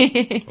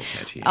 KTM. Or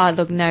KTM. Oh,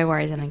 look, no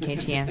worries on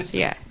KTMs.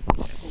 Yeah,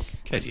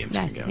 KTM's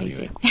nice can go and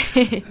anywhere.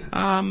 easy.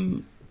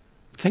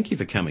 Thank you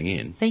for coming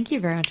in. Thank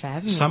you very much for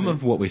having me. Some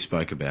of what we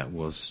spoke about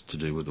was to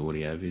do with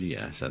audio,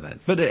 video.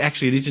 But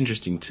it is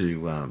interesting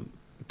to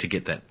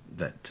get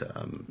that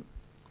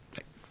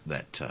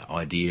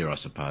idea, I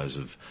suppose,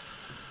 of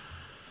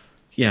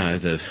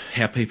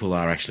how people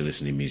are actually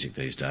listening to music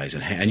these days,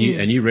 and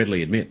you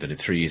readily admit that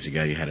 3 years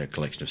ago you had a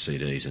collection of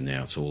CDs and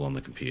now it's all on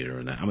the computer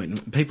and that. I mean,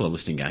 people are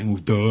listening, going,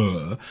 "Well,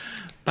 duh,"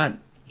 but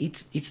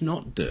it's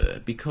not duh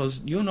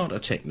because you're not a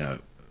technophobe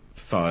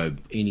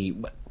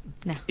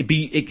No.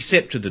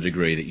 except to the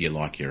degree that you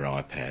like your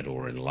iPad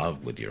or in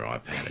love with your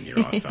iPad and your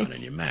iPhone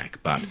and your Mac,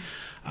 but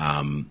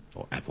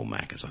or Apple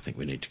Mac, as I think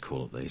we need to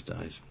call it these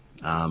days,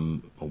 or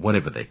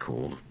whatever they're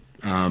called.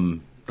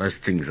 Those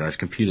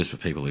computers for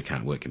people who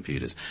can't work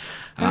computers.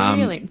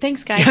 Really?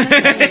 Thanks, guys.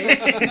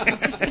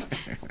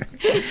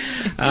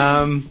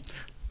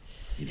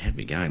 You had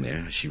me going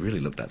there. She really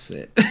looked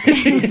upset.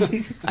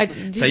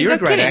 So you're a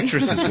great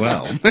actress as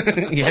well.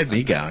 You had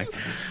me going.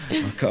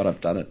 Oh God, I've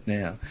done it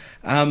now.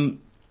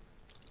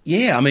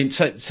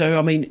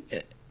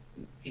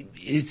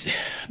 It's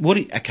what?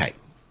 Okay,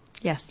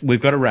 Yes.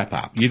 we've got to wrap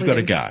up. You've got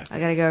to go. I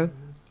gotta go.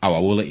 Oh, I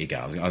will let you go.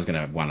 I was going to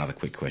have one other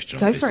quick question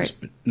Go on for business.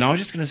 it. But no, I was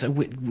just going to say,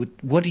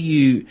 what do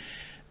you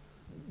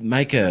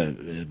make a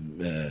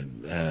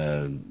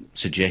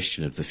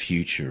suggestion of the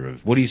future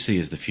of? What do you see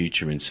as the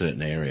future in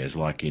certain areas,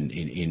 like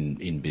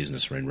in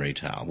business or in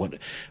retail?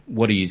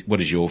 What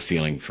is your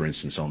feeling, for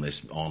instance, on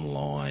this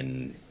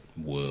online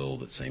world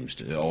that seems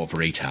to, of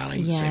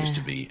retailing that seems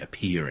to be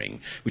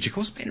appearing, which of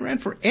course has been around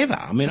forever.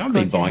 I mean, I've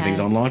been buying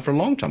things online for a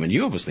long time, and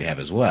you obviously have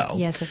as well.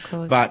 Yes, of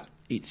course. But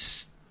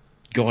it's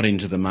got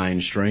into the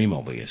mainstream,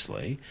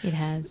 obviously. It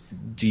has.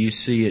 Do you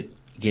see it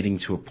getting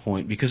to a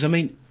point? Because, I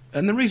mean,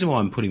 and the reason why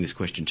I'm putting this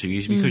question to you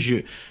is because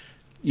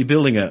you're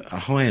building a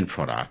high-end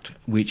product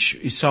which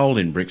is sold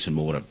in bricks and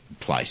mortar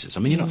places. I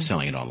mean, you're not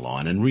selling it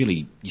online, and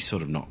really you're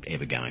sort of not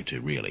ever going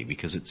to, really,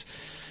 because it's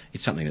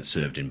something that's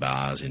served in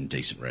bars, in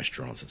decent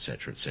restaurants, et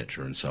cetera,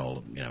 and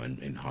sold,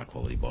 in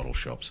high-quality bottle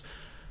shops.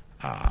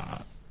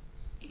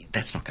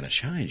 That's not going to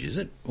change, is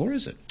it? Or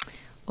is it?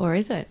 Or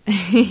is it?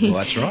 Well,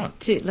 that's right.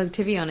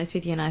 To be honest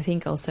with you, and I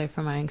think also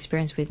from our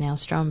experience with now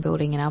Strom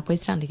building it up, we're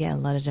starting to get a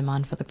lot of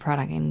demand for the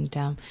product.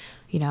 And,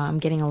 I'm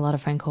getting a lot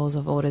of phone calls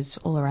of orders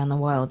all around the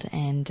world,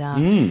 and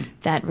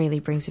that really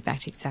brings it back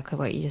to exactly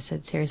what you just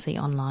said. Seriously,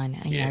 online,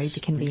 Yes. the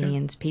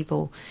convenience.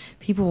 People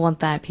want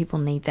that. People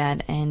need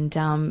that,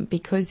 and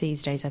because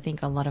these days I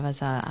think a lot of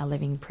us are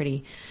living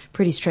pretty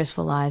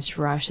stressful lives.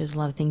 Rush. There's a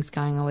lot of things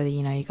going on. Whether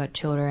you got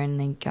children and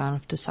then going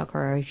off to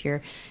soccer, or if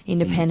you're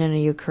independent or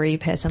you're a career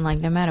person, like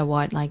no matter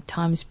what, like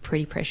time's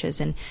pretty precious.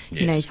 And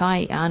Yes. if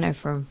I know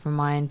from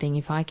my own thing,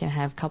 if I can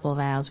have a couple of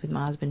hours with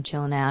my husband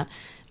chilling out,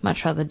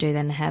 much rather do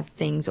than have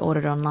things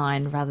ordered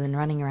online rather than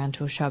running around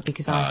to a shop,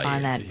 because I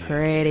find that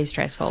pretty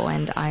stressful,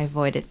 and I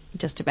avoid it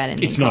just about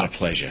any It's not a cost.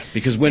 pleasure,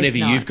 because whenever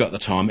It's not. you've got the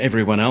time,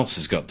 everyone else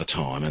has got the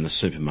time, and the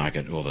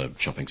supermarket or the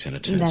shopping centre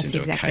turns That's into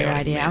exactly a chaotic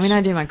right. Yeah, mess. I mean,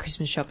 I do my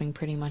Christmas shopping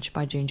pretty much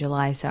by June,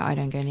 July, so I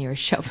don't go near a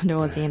shop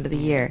towards the end of the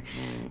year.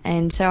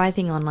 And so I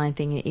think online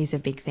thing is a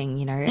big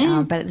thing,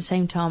 but at the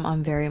same time,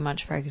 I'm very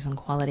much focused on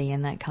quality,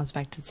 and that comes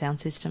back to the sound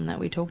system that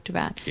we talked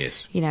about.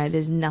 Yes.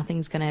 There's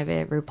nothing's going to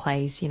ever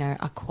replace,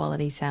 a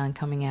quality sound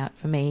coming out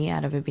for me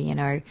out of a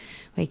B&O.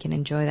 We can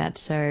enjoy that.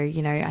 So,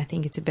 I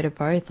think it's a bit of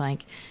both.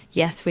 Like,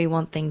 yes, we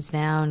want things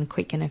now and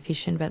quick and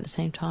efficient, but at the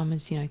same time,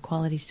 as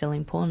quality's still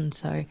important.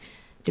 So it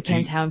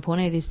depends how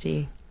important it is to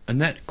you.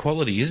 And that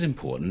quality is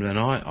important, and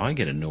I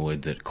get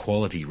annoyed that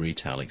quality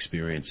retail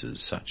experiences,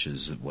 such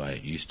as the way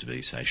it used to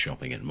be, say,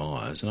 shopping at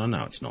Myers, and I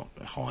know it's not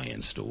a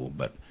high-end store,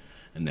 but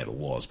it never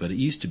was, but it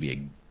used to be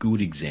a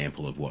good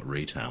example of what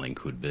retailing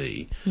could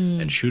be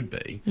and should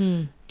be.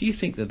 Do you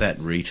think that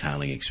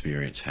retailing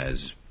experience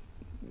has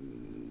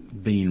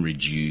been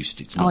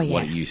reduced? It's not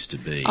what it used to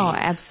be. Oh,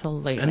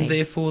 absolutely. And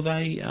therefore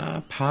they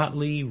are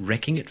partly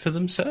wrecking it for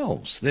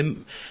themselves.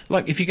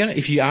 Like if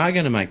you are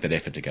going to make that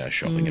effort to go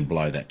shopping and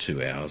blow that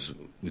 2 hours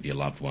with your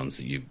loved ones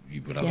that you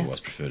would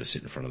otherwise prefer to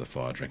sit in front of the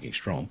fire drinking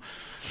Strom,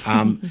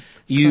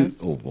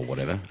 or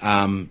whatever,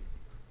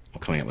 or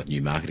coming up with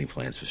new marketing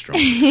plans for Strom.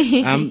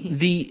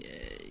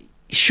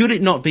 Should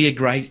it not be a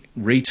great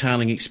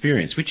retailing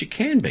experience, which it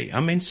can be? I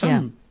mean,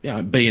 some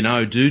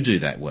B&O do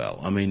that well.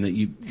 I mean,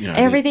 that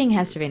everything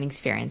has to be an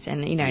experience,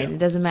 and it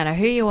doesn't matter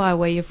who you are,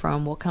 where you're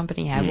from, what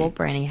company you have, what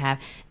brand you have.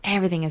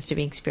 Everything has to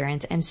be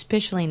experienced, and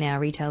especially now,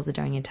 retailers are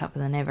doing it tougher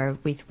than ever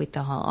with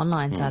the whole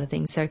online side of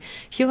things. So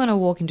if you're going to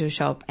walk into a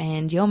shop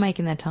and you're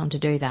making that time to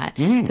do that,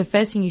 the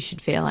first thing you should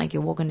feel like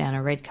you're walking down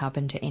a red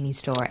carpet into any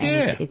store,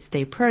 and it's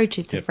the approach,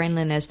 it's the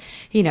friendliness.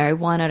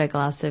 Why not a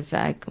glass of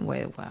I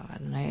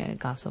don't know, a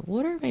glass of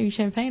water, maybe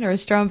champagne or a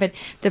Strom. But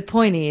the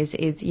point is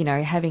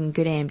having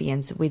good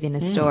ambience within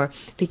a store,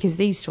 because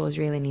these stores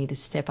really need to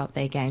step up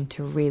their game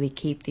to really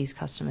keep these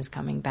customers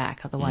coming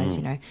back. Otherwise,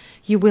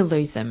 you will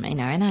lose them.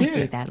 And I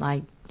see that.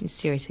 Like, you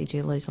seriously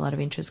do lose a lot of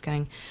interest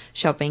going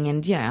shopping.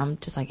 And I'm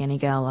just like any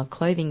girl, I love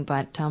clothing,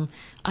 but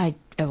I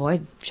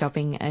avoid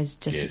shopping as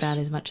just about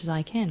as much as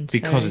I can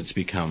because it's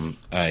become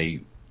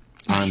it's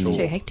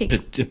too hectic.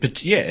 But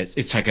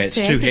it's okay. It's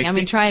too hectic. I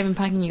mean, try even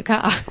parking your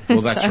car.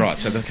 Well, that's right.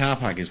 So the car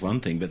park is one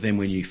thing, but then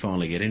when you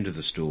finally get into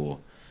the store,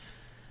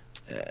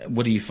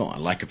 what do you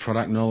find? Lack of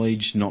product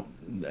knowledge, not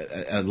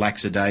a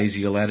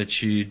lackadaisical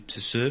attitude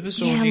to service?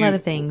 Or a lot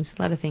of things,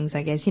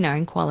 I guess.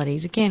 And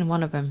qualities, again,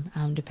 one of them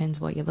depends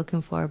what you're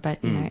looking for. But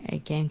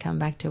again, come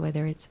back to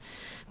whether it's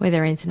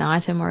an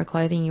item or a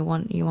clothing, you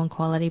want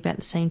quality, but at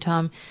the same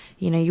time,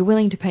 you're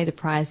willing to pay the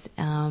price.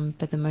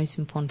 But the most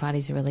important part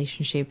is the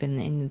relationship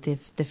and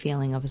the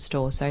feeling of a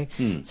store. So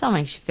something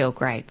makes you feel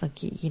great.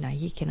 Like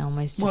you can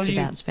almost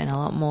about spend a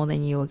lot more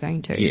than you were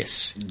going to.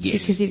 Yes,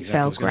 because it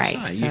felt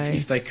great. So.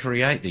 If they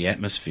create the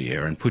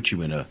atmosphere and put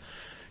you in a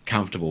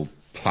comfortable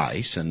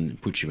place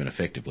and put you in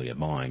effectively a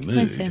buying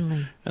mood,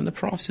 and the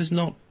price is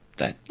not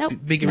that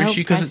big an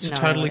issue because it's a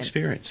total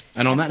experience.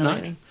 And on that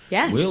note,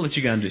 we'll let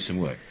you go and do some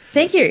work.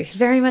 Thank you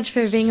very much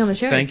for being on the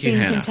show. Thank you,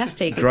 Hannah.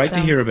 Fantastic. Great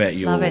to hear about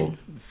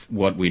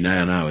what we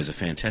now know is a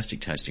fantastic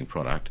tasting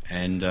product,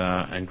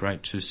 and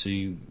great to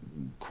see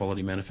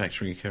quality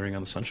manufacturing occurring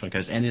on the Sunshine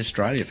Coast and in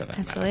Australia for that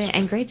Absolutely. matter.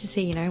 And great to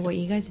see, what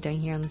you guys are doing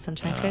here on the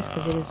Sunshine Coast,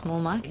 because it is a small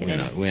market.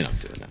 We're not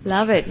doing that.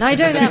 Love it. No, I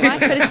don't that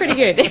much, but it's pretty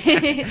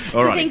good.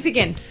 All right. Thanks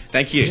again.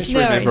 Thank you. Just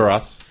remember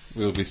us.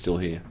 We'll be still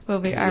here. Will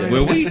we?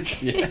 Will we?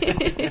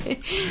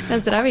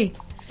 That's the Abby.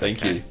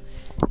 Thank you.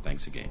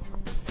 Thanks again.